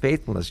 goodness,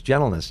 faithfulness,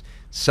 gentleness,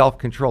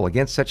 self-control.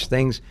 Against such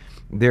things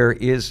there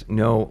is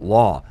no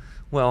law."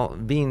 Well,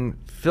 being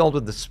filled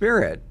with the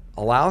Spirit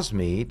allows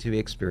me to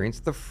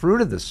experience the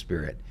fruit of the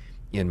Spirit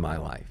in my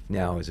life.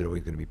 Now, is it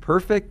always going to be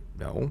perfect?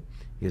 No.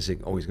 Is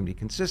it always going to be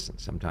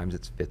consistent? Sometimes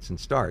it's fits and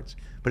starts,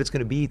 but it's going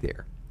to be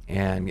there.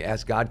 And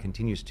as God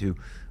continues to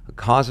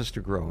cause us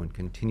to grow and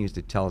continues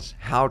to tell us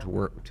how to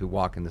work, to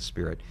walk in the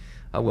Spirit,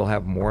 we'll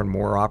have more and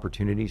more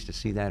opportunities to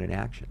see that in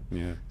action.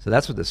 Yeah. So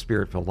that's what the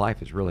Spirit-filled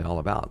life is really all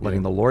about,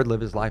 letting the Lord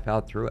live His life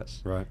out through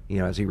us. Right.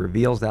 As He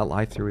reveals that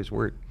life through His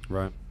Word.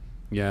 Right.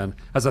 Yeah, and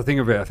as I think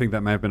of it, I think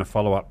that may have been a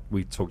follow-up.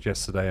 We talked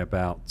yesterday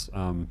about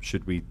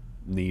should we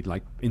need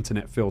like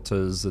internet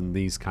filters and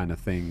these kind of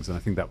things, and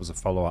I think that was a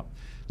follow-up,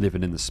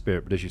 living in the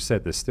Spirit. But as you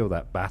said, there's still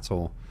that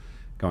battle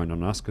going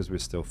on us because we're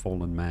still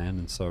fallen man,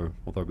 and so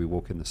although we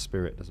walk in the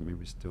Spirit, doesn't mean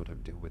we still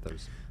don't deal with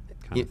those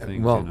kind of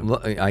things.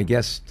 Well, I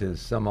guess to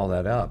sum all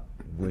that up,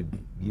 would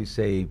you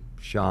say,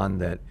 Sean,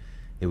 that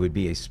it would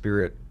be a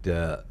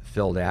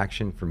Spirit-filled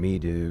action for me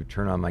to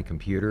turn on my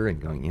computer and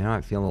going,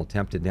 I feel a little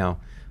tempted now,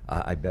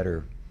 I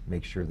better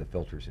make sure the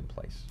filter's in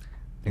place?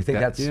 You think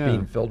that's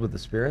being filled with the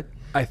Spirit?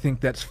 I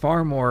think that's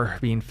far more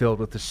being filled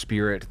with the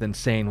Spirit than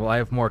saying, well, I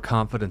have more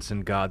confidence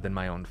in God than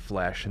my own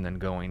flesh, and then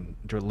going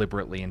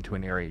deliberately into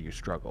an area you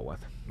struggle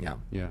with. Yeah.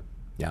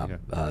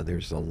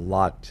 There's a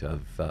lot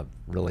of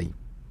really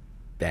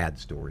bad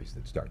stories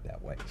that start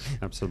that way.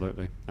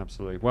 Absolutely.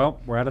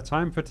 Well, we're out of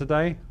time for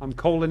today. I'm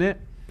calling it.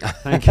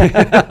 Thank you. You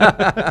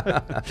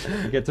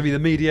get to be the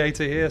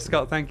mediator here.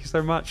 Scott, thank you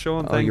so much.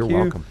 Sean, thank you.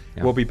 You're welcome.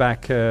 Yeah. We'll be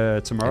back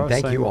tomorrow. And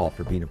thank you all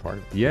for being a part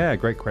of it. Yeah,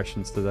 great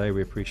questions today.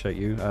 We appreciate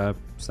you.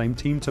 Same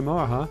team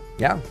tomorrow, huh?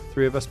 Yeah.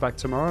 3 of us back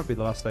tomorrow. It'll be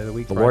the last day of the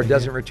week. The Lord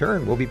doesn't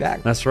return. We'll be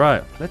back. That's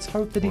right. Let's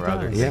hope that He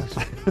does. Yes.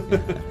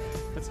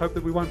 Let's hope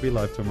that we won't be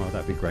live tomorrow.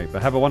 That'd be great.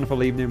 But have a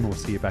wonderful evening. We'll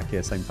see you back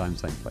here, same time,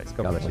 same place.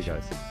 God bless you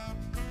guys.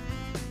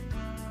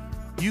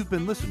 You've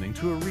been listening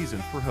to A Reason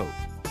for Hope.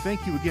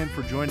 Thank you again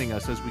for joining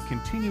us as we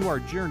continue our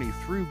journey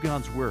through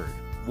God's Word,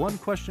 one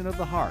question of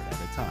the heart at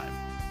a time.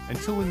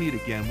 Until we meet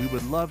again, we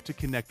would love to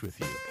connect with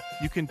you.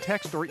 You can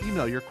text or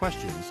email your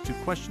questions to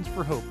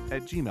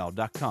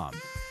questionsforhope@gmail.com.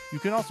 You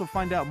can also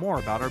find out more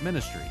about our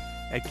ministry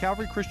at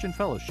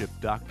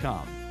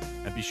calvarychristianfellowship.com.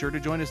 And be sure to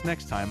join us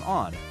next time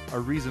on A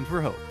Reason for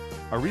Hope.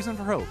 A Reason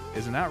for Hope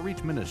is an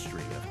outreach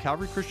ministry of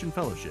Calvary Christian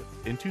Fellowship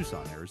in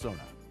Tucson,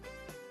 Arizona.